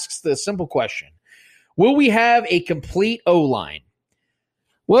Hodge asks the simple question. Will we have a complete O-line?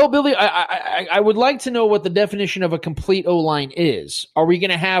 Well, Billy, I would like to know what the definition of a complete O-line is. Are we going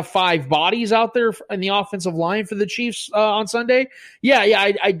to have 5 bodies out there in the offensive line for the Chiefs on Sunday? Yeah,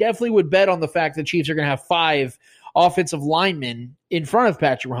 I definitely would bet on the fact that the Chiefs are going to have 5 offensive linemen in front of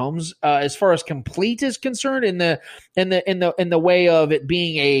Patrick Mahomes. As far as complete is concerned, in the way of it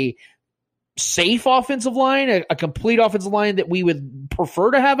being a safe offensive line, a complete offensive line that we would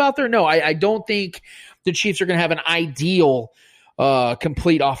prefer to have out there. No, I don't think the Chiefs are going to have an ideal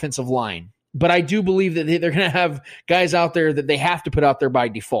complete offensive line. But I do believe that they're going to have guys out there that they have to put out there by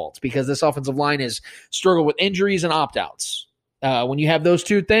default because this offensive line has struggled with injuries and opt-outs. When you have those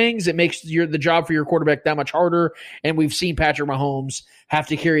two things, it makes the job for your quarterback that much harder. And we've seen Patrick Mahomes have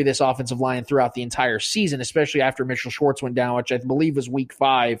to carry this offensive line throughout the entire season, especially after Mitchell Schwartz went down, which I believe was week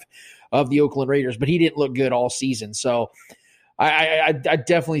 5 of the Oakland Raiders. But he didn't look good all season. So I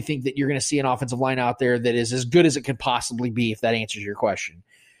definitely think that you're going to see an offensive line out there that is as good as it could possibly be, if that answers your question.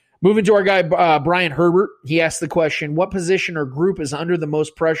 Moving to our guy, Brian Herbert. He asked the question, what position or group is under the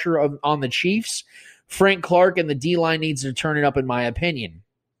most pressure on the Chiefs? Frank Clark and the D-line needs to turn it up, in my opinion.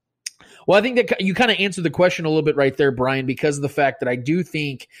 Well, I think that you kind of answered the question a little bit right there, Brian, because of the fact that I do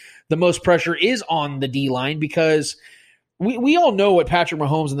think the most pressure is on the D-line because we all know what Patrick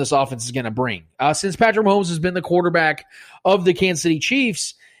Mahomes in this offense is going to bring. Since Patrick Mahomes has been the quarterback of the Kansas City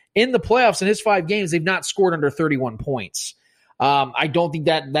Chiefs in the playoffs in his 5 games, they've not scored under 31 points. I don't think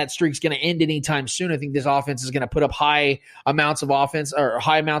that streak's going to end anytime soon. I think this offense is going to put up high amounts of offense or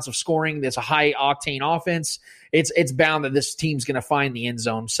high amounts of scoring. It's a high octane offense. It's bound that this team's going to find the end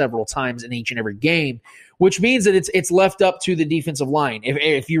zone several times in each and every game, which means that it's left up to the defensive line.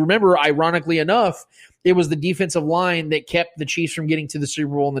 If you remember, ironically enough, it was the defensive line that kept the Chiefs from getting to the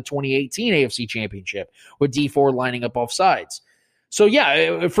Super Bowl in the 2018 AFC Championship with Dee Ford lining up off sides. So,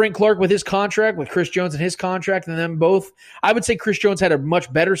 yeah, Frank Clark with his contract, with Chris Jones and his contract, and them both, I would say Chris Jones had a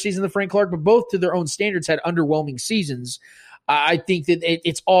much better season than Frank Clark, but both to their own standards had underwhelming seasons. I think that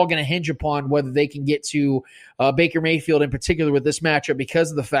it's all going to hinge upon whether they can get to Baker Mayfield in particular with this matchup because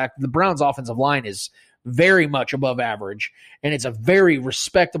of the fact that the Browns' offensive line is very much above average, and it's a very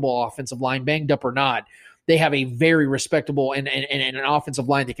respectable offensive line, banged up or not. They have a very respectable and an offensive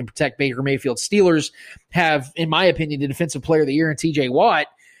line that can protect Baker Mayfield. Steelers have, in my opinion, the defensive player of the year in TJ Watt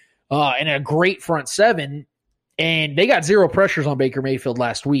and a great front seven, and they got zero pressures on Baker Mayfield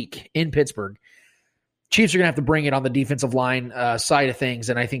last week in Pittsburgh. Chiefs are going to have to bring it on the defensive line side of things,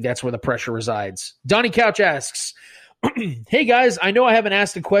 and I think that's where the pressure resides. Donnie Couch asks, hey, guys, I know I haven't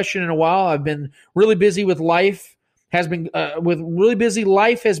asked a question in a while. I've been really busy with life.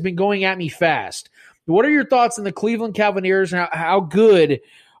 Life has been going at me fast. What are your thoughts on the Cleveland Cavaliers and how good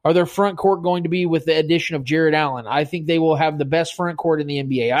are their front court going to be with the addition of Jared Allen? I think they will have the best front court in the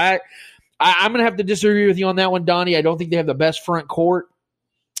NBA. I'm going to have to disagree with you on that one, Donnie. I don't think they have the best front court.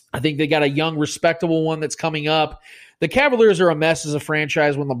 I think they got a young, respectable one that's coming up. The Cavaliers are a mess as a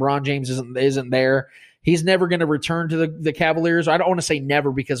franchise when LeBron James isn't there. He's never going to return to the Cavaliers. I don't want to say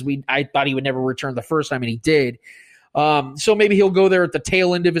never because I thought he would never return the first time, and he did. So maybe he'll go there at the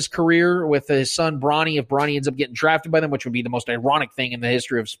tail end of his career with his son Bronny, if Bronny ends up getting drafted by them, which would be the most ironic thing in the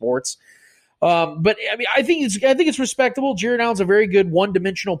history of sports. But I mean, I think it's respectable. Jared Allen's a very good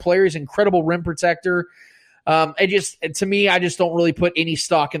one-dimensional player. He's an incredible rim protector. I just don't really put any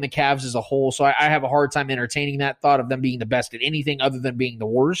stock in the Cavs as a whole. So I have a hard time entertaining that thought of them being the best at anything other than being the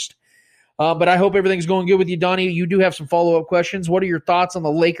worst. But I hope everything's going good with you, Donnie. You do have some follow-up questions. What are your thoughts on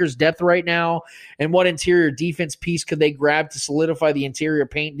the Lakers' depth right now, and what interior defense piece could they grab to solidify the interior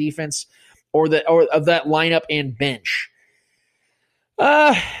paint defense or of that lineup and bench?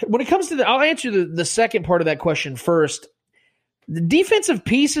 When it comes to I'll answer the second part of that question first. The defensive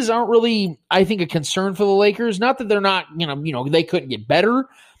pieces aren't really, I think, a concern for the Lakers. Not that they're not, they couldn't get better.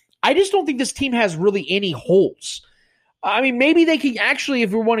 I just don't think this team has really any holes. I mean, maybe they could actually,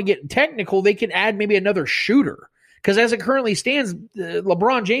 if we want to get technical, they could add maybe another shooter. Because as it currently stands,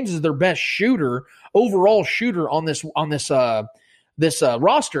 LeBron James is their best overall shooter on this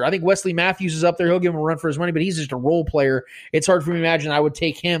roster. I think Wesley Matthews is up there. He'll give him a run for his money, but he's just a role player. It's hard for me to imagine I would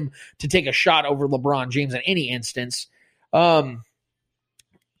take him to take a shot over LeBron James in any instance. The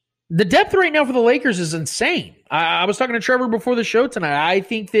depth right now for the Lakers is insane. I was talking to Trevor before the show tonight. I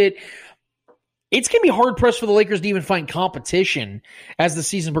think that it's going to be hard-pressed for the Lakers to even find competition as the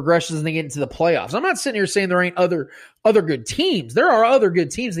season progresses and they get into the playoffs. I'm not sitting here saying there ain't other good teams. There are other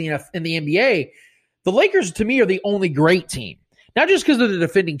good teams in the NBA. The Lakers, to me, are the only great team. Not just because they're the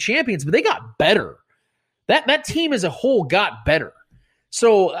defending champions, but they got better. That team as a whole got better.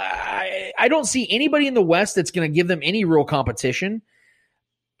 So I don't see anybody in the West that's going to give them any real competition.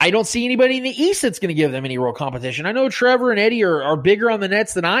 I don't see anybody in the East that's going to give them any real competition. I know Trevor and Eddie are bigger on the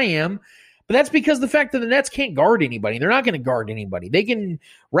Nets than I am, but that's because the fact that the Nets can't guard anybody. They're not going to guard anybody. They can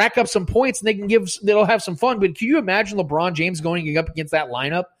rack up some points and they'll have some fun. But can you imagine LeBron James going up against that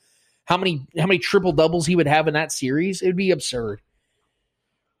lineup? How many triple doubles he would have in that series? It would be absurd.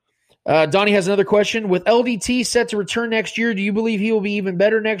 Donnie has another question. With LDT set to return next year, do you believe he will be even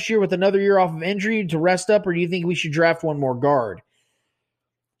better next year with another year off of injury to rest up, or do you think we should draft one more guard?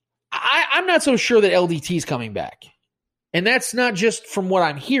 I'm not so sure that LDT is coming back. And that's not just from what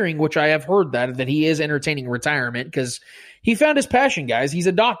I'm hearing, which I have heard that he is entertaining retirement because he found his passion, guys. He's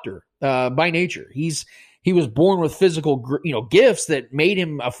a doctor by nature. He was born with physical gifts that made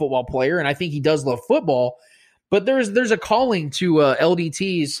him a football player, and I think he does love football. But there's a calling to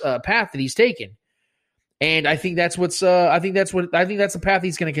LDT's path that he's taken, and I think that's the path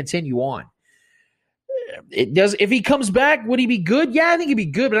he's going to continue on. It does. If he comes back, would he be good? Yeah, I think he'd be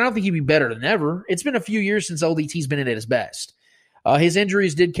good, but I don't think he'd be better than ever. It's been a few years since LDT's been at his best. His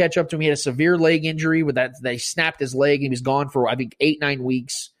injuries did catch up to him. He had a severe leg injury with that. They snapped his leg, and he was gone for, I think, 8-9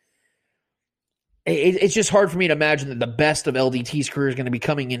 weeks. It's just hard for me to imagine that the best of LDT's career is going to be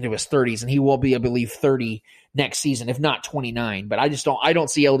coming into his 30s, and he will be, I believe, 30 next season, if not 29. But I don't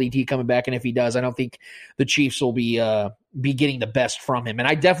see LDT coming back, and if he does, I don't think the Chiefs will be getting the best from him. And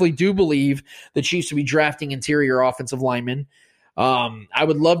I definitely do believe the Chiefs will be drafting interior offensive linemen. I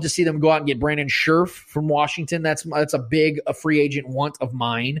would love to see them go out and get Brandon Scherf from Washington. That's a big free agent want of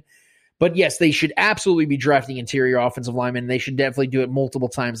mine. But yes, they should absolutely be drafting interior offensive linemen. They should definitely do it multiple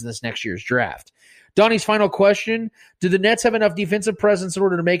times in this next year's draft. Donnie's final question: do the Nets have enough defensive presence in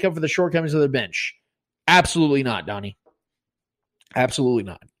order to make up for the shortcomings of their bench? Absolutely not, Donnie. Absolutely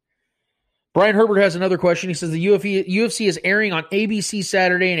not. Brian Herbert has another question. He says the UFC is airing on ABC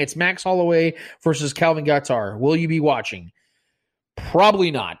Saturday, and it's Max Holloway versus Calvin Gattar. Will you be watching?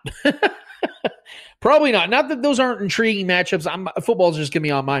 Probably not. Probably not. Not that those aren't intriguing matchups. Football's just going to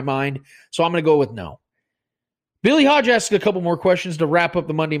be on my mind, so I'm going to go with no. Billy Hodge asks a couple more questions to wrap up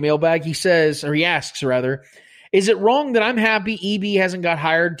the Monday mailbag. He asks, is it wrong that I'm happy EB hasn't got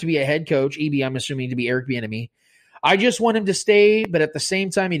hired to be a head coach? EB, I'm assuming to be Eric Bieniemy. I just want him to stay, but at the same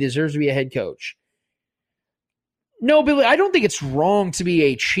time, he deserves to be a head coach. No, Billy, I don't think it's wrong to be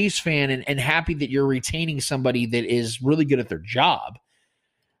a Chiefs fan and happy that you're retaining somebody that is really good at their job.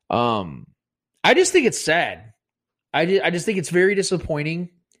 I just think it's sad. I just think it's very disappointing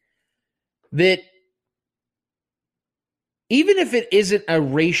that even if it isn't a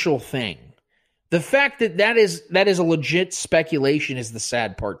racial thing, the fact that is a legit speculation is the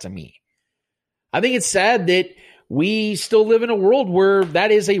sad part to me. I think it's sad that we still live in a world where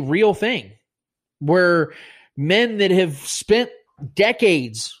that is a real thing, where men that have spent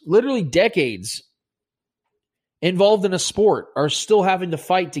decades, literally decades, involved in a sport are still having to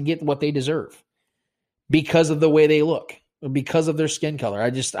fight to get what they deserve because of the way they look, because of their skin color. I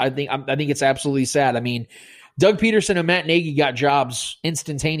think it's absolutely sad. I mean, Doug Peterson and Matt Nagy got jobs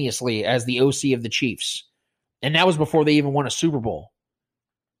instantaneously as the OC of the Chiefs, and that was before they even won a Super Bowl.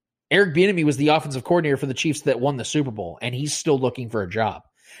 Eric Bieniemy was the offensive coordinator for the Chiefs that won the Super Bowl, and he's still looking for a job.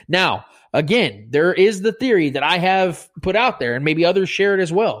 Now, again, there is the theory that I have put out there, and maybe others share it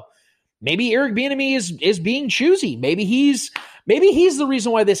as well. Maybe Eric Bieniemy is being choosy. Maybe he's the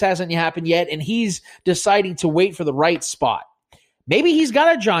reason why this hasn't happened yet, and he's deciding to wait for the right spot. Maybe he's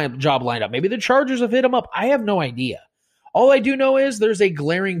got a job lined up. Maybe the Chargers have hit him up. I have no idea. All I do know is there's a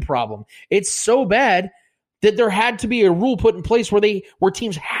glaring problem. It's so bad that there had to be a rule put in place where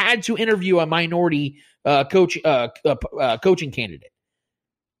teams had to interview a minority coaching candidate.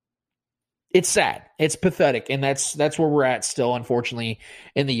 It's sad. It's pathetic, and that's where we're at still, unfortunately,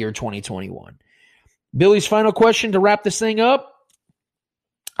 in the year 2021. Billy's final question to wrap this thing up.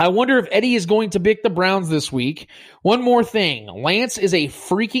 I wonder if Eddie is going to pick the Browns this week. One more thing. Lance is a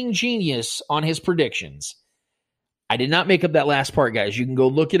freaking genius on his predictions. I did not make up that last part, guys. You can go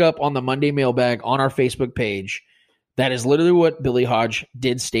look it up on the Monday mailbag on our Facebook page. That is literally what Billy Hodge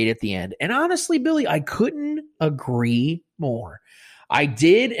did state at the end. And honestly, Billy, I couldn't agree more. I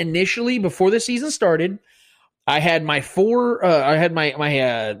did initially, before the season started, I had my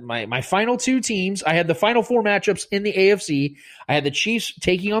my final two teams. I had the final four matchups in the AFC. I had the Chiefs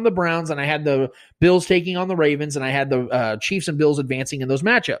taking on the Browns, and I had the Bills taking on the Ravens, and I had the Chiefs and Bills advancing in those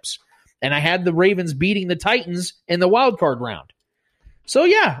matchups. And I had the Ravens beating the Titans in the wild card round. So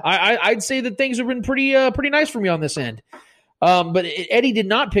yeah, I'd say that things have been pretty nice for me on this end. But Eddie did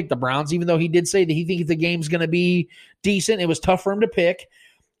not pick the Browns, even though he did say that he thinks the game's going to be decent. It was tough for him to pick.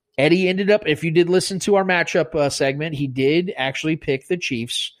 Eddie ended up, if you did listen to our matchup segment, he did actually pick the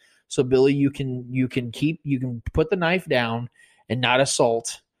Chiefs. So Billy, you can put the knife down and not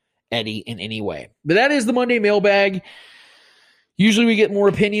assault Eddie in any way. But that is the Monday mailbag. Usually we get more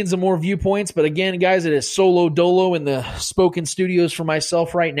opinions and more viewpoints, but again, guys, it is solo dolo in the Spoken Studios for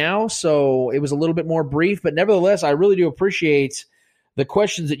myself right now, so it was a little bit more brief, but nevertheless, I really do appreciate the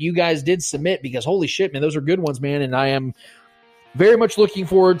questions that you guys did submit, because holy shit, man, those are good ones, man, and I am very much looking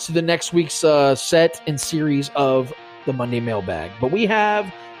forward to the next week's set and series of the Monday mailbag. But we have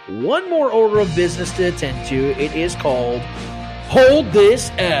one more order of business to attend to. It is called Hold This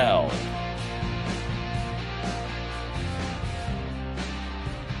L.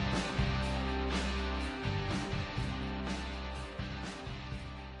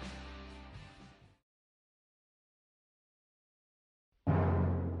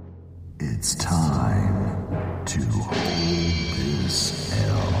 It's time to hold this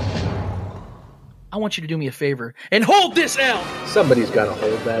L. I want you to do me a favor and hold this L. Somebody's got to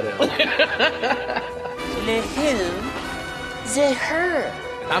hold that L. The who? The her.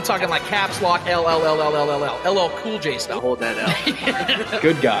 I'm talking like caps lock LL Cool J style. Hold that L.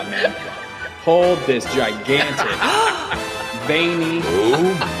 Good God, man. Hold this gigantic, veiny,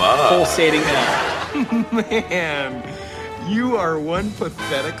 pulsating L. Man, you are one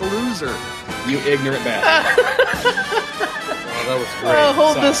pathetic loser. You ignorant bastard. Oh, that was great. Oh,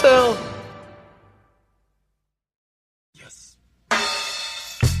 hold this L.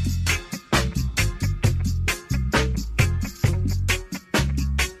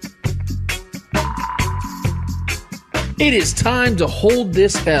 It is time to hold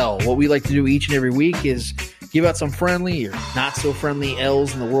this L. What we like to do each and every week is give out some friendly or not so friendly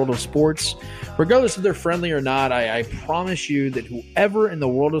L's in the world of sports. Regardless if they're friendly or not, I promise you that whoever in the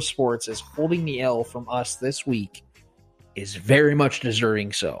world of sports is holding the L from us this week is very much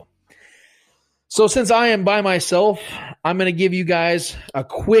deserving so. So since I am by myself, I'm going to give you guys a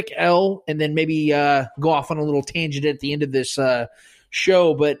quick L and then maybe go off on a little tangent at the end of this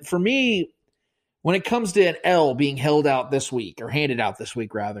show. But for me, when it comes to an L being held out this week, or handed out this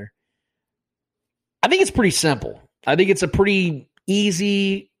week rather, I think it's pretty simple. I think it's a pretty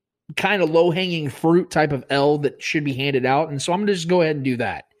easy, kind of low-hanging fruit type of L that should be handed out. And so I'm going to just go ahead and do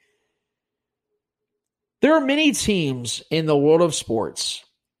that. There are many teams in the world of sports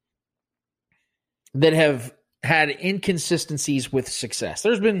that have had inconsistencies with success.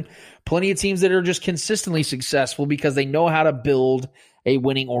 There's been plenty of teams that are just consistently successful because they know how to build a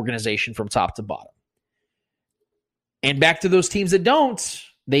winning organization from top to bottom. And back to those teams that don't,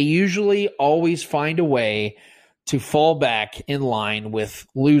 they usually always find a way to fall back in line with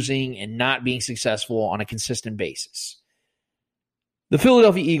losing and not being successful on a consistent basis. The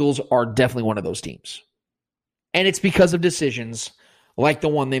Philadelphia Eagles are definitely one of those teams. And it's because of decisions like the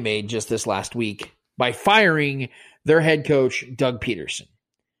one they made just this last week by firing their head coach, Doug Peterson.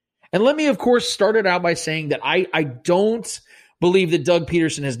 And let me, of course, start it out by saying that I don't believe that Doug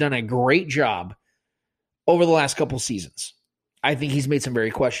Peterson has done a great job over the last couple seasons. I think he's made some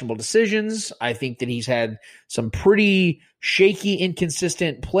very questionable decisions. I think that he's had some pretty shaky,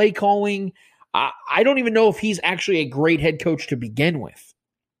 inconsistent play calling. I don't even know if he's actually a great head coach to begin with.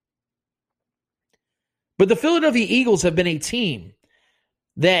 But the Philadelphia Eagles have been a team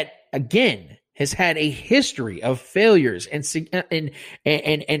that, again, has had a history of failures and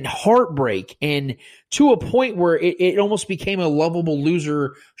heartbreak, and to a point where it almost became a lovable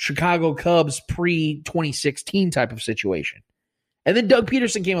loser Chicago Cubs pre-2016 type of situation. And then Doug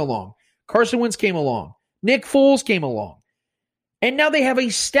Peterson came along. Carson Wentz came along. Nick Foles came along. And now they have a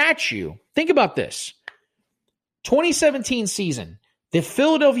statue. Think about this. 2017 season, the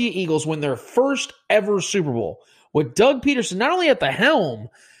Philadelphia Eagles win their first ever Super Bowl with Doug Peterson not only at the helm,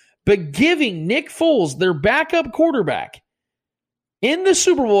 but giving Nick Foles, their backup quarterback, in the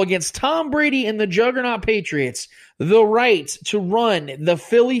Super Bowl against Tom Brady and the Juggernaut Patriots, the right to run the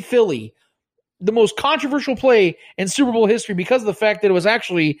Philly, the most controversial play in Super Bowl history because of the fact that it was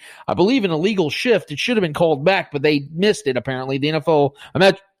actually, I believe, an illegal shift. It should have been called back, but they missed it, apparently. The NFL,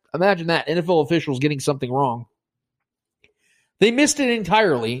 imagine that, NFL officials getting something wrong. They missed it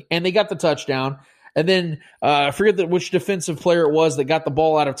entirely, and they got the touchdown. And then I forget which defensive player it was that got the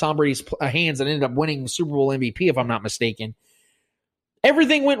ball out of Tom Brady's hands and ended up winning Super Bowl MVP, if I'm not mistaken.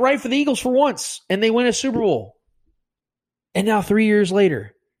 Everything went right for the Eagles for once, and they win a Super Bowl. And now 3 years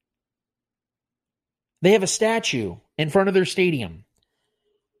later, they have a statue in front of their stadium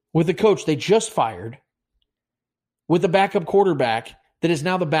with the coach they just fired, with the backup quarterback that is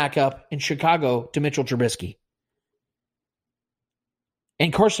now the backup in Chicago to Mitchell Trubisky.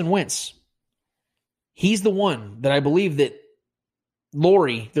 And Carson Wentz. He's the one that I believe that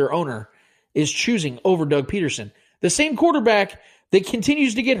Laurie, their owner, is choosing over Doug Peterson. The same quarterback that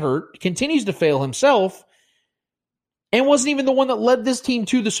continues to get hurt, continues to fail himself, and wasn't even the one that led this team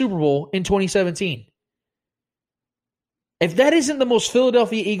to the Super Bowl in 2017. If that isn't the most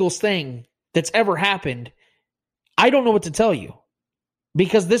Philadelphia Eagles thing that's ever happened, I don't know what to tell you.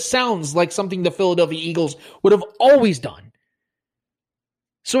 Because this sounds like something the Philadelphia Eagles would have always done.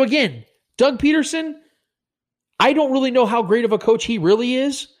 So again, Doug Peterson, I don't really know how great of a coach he really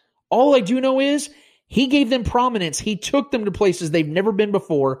is. All I do know is he gave them prominence. He took them to places they've never been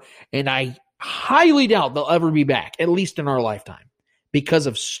before, and I highly doubt they'll ever be back, at least in our lifetime, because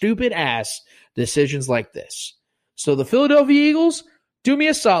of stupid-ass decisions like this. So the Philadelphia Eagles, do me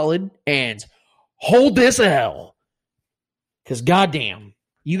a solid and hold this L. Because goddamn,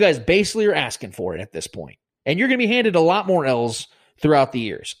 you guys basically are asking for it at this point. And you're going to be handed a lot more L's throughout the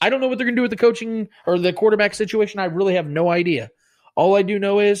years. I don't know what they're going to do with the coaching or the quarterback situation. I really have no idea. All I do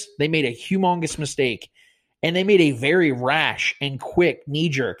know is they made a humongous mistake, and they made a very rash and quick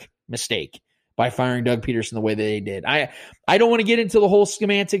knee-jerk mistake by firing Doug Peterson the way that they did. I don't want to get into the whole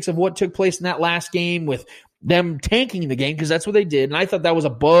semantics of what took place in that last game with them tanking the game, because that's what they did, and I thought that was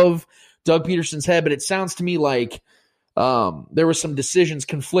above Doug Peterson's head, but it sounds to me like there were some decisions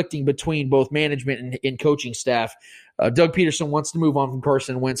conflicting between both management and coaching staff. Doug Peterson wants to move on from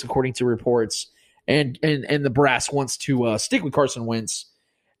Carson Wentz, according to reports, and the brass wants to stick with Carson Wentz,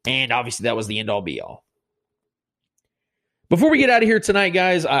 and obviously that was the end-all, be-all. Before we get out of here tonight,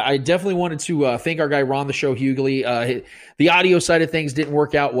 guys, I definitely wanted to thank our guy Ron the Show Hughley. The audio side of things didn't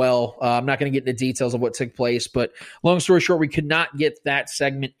work out well. I'm not going to get into details of what took place, but long story short, we could not get that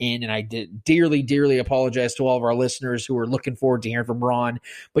segment in, and I did dearly, dearly apologize to all of our listeners who are looking forward to hearing from Ron.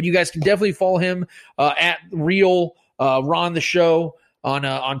 But you guys can definitely follow him at Real Ron the Show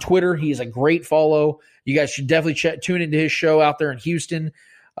on Twitter. He is a great follow. You guys should definitely tune into his show out there in Houston.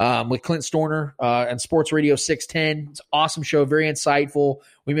 With Clint Storner and Sports Radio 610. It's an awesome show, very insightful.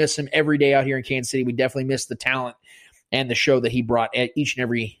 We miss him every day out here in Kansas City. We definitely miss the talent and the show that he brought each and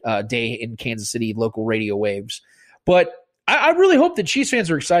every day in Kansas City local radio waves. But I really hope that Chiefs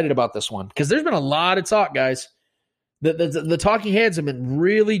fans are excited about this one because there's been a lot of talk, guys. The talking heads have been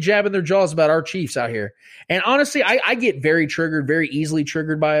really jabbing their jaws about our Chiefs out here. And honestly, I get very triggered, very easily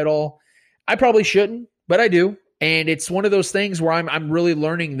triggered by it all. I probably shouldn't, but I do. And it's one of those things where I'm really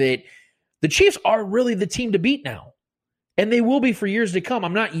learning that the Chiefs are really the team to beat now. And they will be for years to come.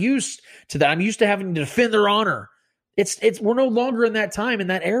 I'm not used to that. I'm used to having to defend their honor. We're no longer in that time, in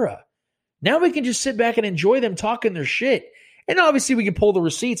that era. Now we can just sit back and enjoy them talking their shit. And obviously we can pull the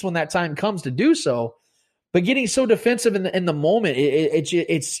receipts when that time comes to do so. But getting so defensive in the moment,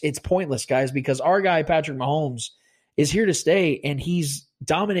 it's pointless, guys, because our guy, Patrick Mahomes, is here to stay, and he's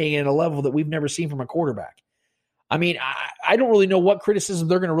dominating at a level that we've never seen from a quarterback. I mean, I don't really know what criticism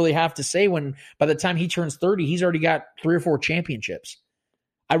they're going to really have to say when by the time he turns 30, he's already got 3 or 4 championships.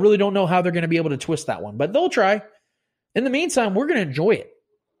 I really don't know how they're going to be able to twist that one, but they'll try. In the meantime, we're going to enjoy it.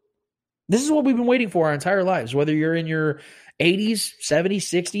 This is what we've been waiting for our entire lives, whether you're in your 80s, 70s,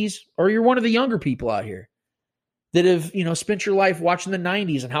 60s, or you're one of the younger people out here that have, spent your life watching the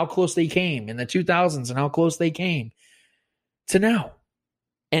 90s and how close they came, and the 2000s and how close they came to now.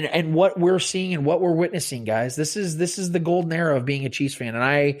 And what we're seeing and what we're witnessing, guys, this is the golden era of being a Chiefs fan. And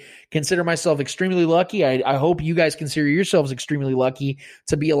I consider myself extremely lucky. I hope you guys consider yourselves extremely lucky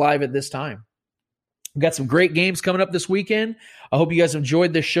to be alive at this time. We've got some great games coming up this weekend. I hope you guys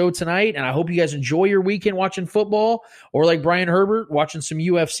enjoyed this show tonight, and I hope you guys enjoy your weekend watching football, or like Brian Herbert, watching some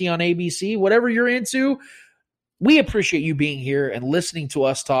UFC on ABC. Whatever you're into, we appreciate you being here and listening to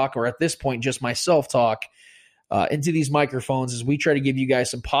us talk, or at this point, just myself talk, into these microphones as we try to give you guys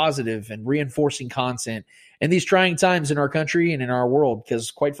some positive and reinforcing content in these trying times in our country and in our world,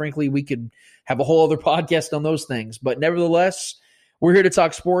 because quite frankly, we could have a whole other podcast on those things. But nevertheless, we're here to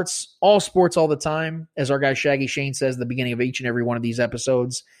talk sports all the time, as our guy Shaggy Shane says at the beginning of each and every one of these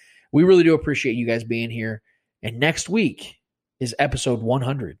episodes. We really do appreciate you guys being here. And next week is episode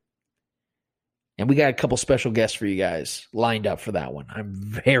 100. And we got a couple special guests for you guys lined up for that one. I'm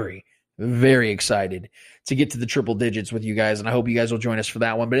very, very excited to get to the triple digits with you guys, and I hope you guys will join us for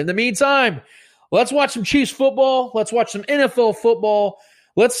that one. But in the meantime, let's watch some Chiefs football. Let's watch some NFL football.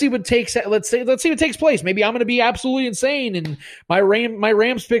 Let's see what takes place. Maybe I'm going to be absolutely insane, and my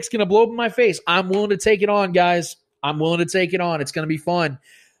Rams pick's going to blow up in my face. I'm willing to take it on, guys. I'm willing to take it on. It's going to be fun.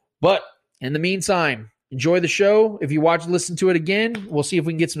 But in the meantime, enjoy the show. If you listen to it again, we'll see if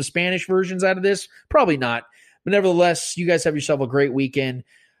we can get some Spanish versions out of this. Probably not. But nevertheless, you guys have yourself a great weekend.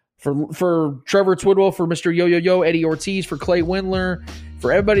 For Trevor Twidwell, for Mr. Yo, Eddie Ortiz, for Clay Windler,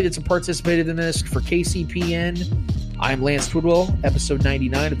 for everybody that's participated in this, for KCPN, I'm Lance Twidwell. Episode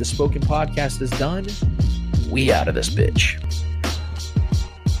 99 of the Spoken Podcast is done. We out of this bitch.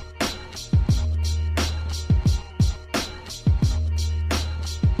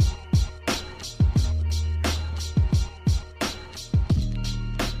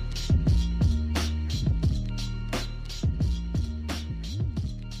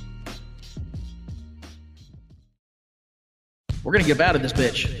 We're going to get out of this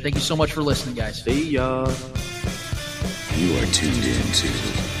bitch. Thank you so much for listening, guys. See ya. You are tuned into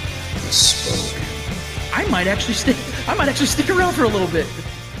The Spoken. I might actually stick around for a little bit.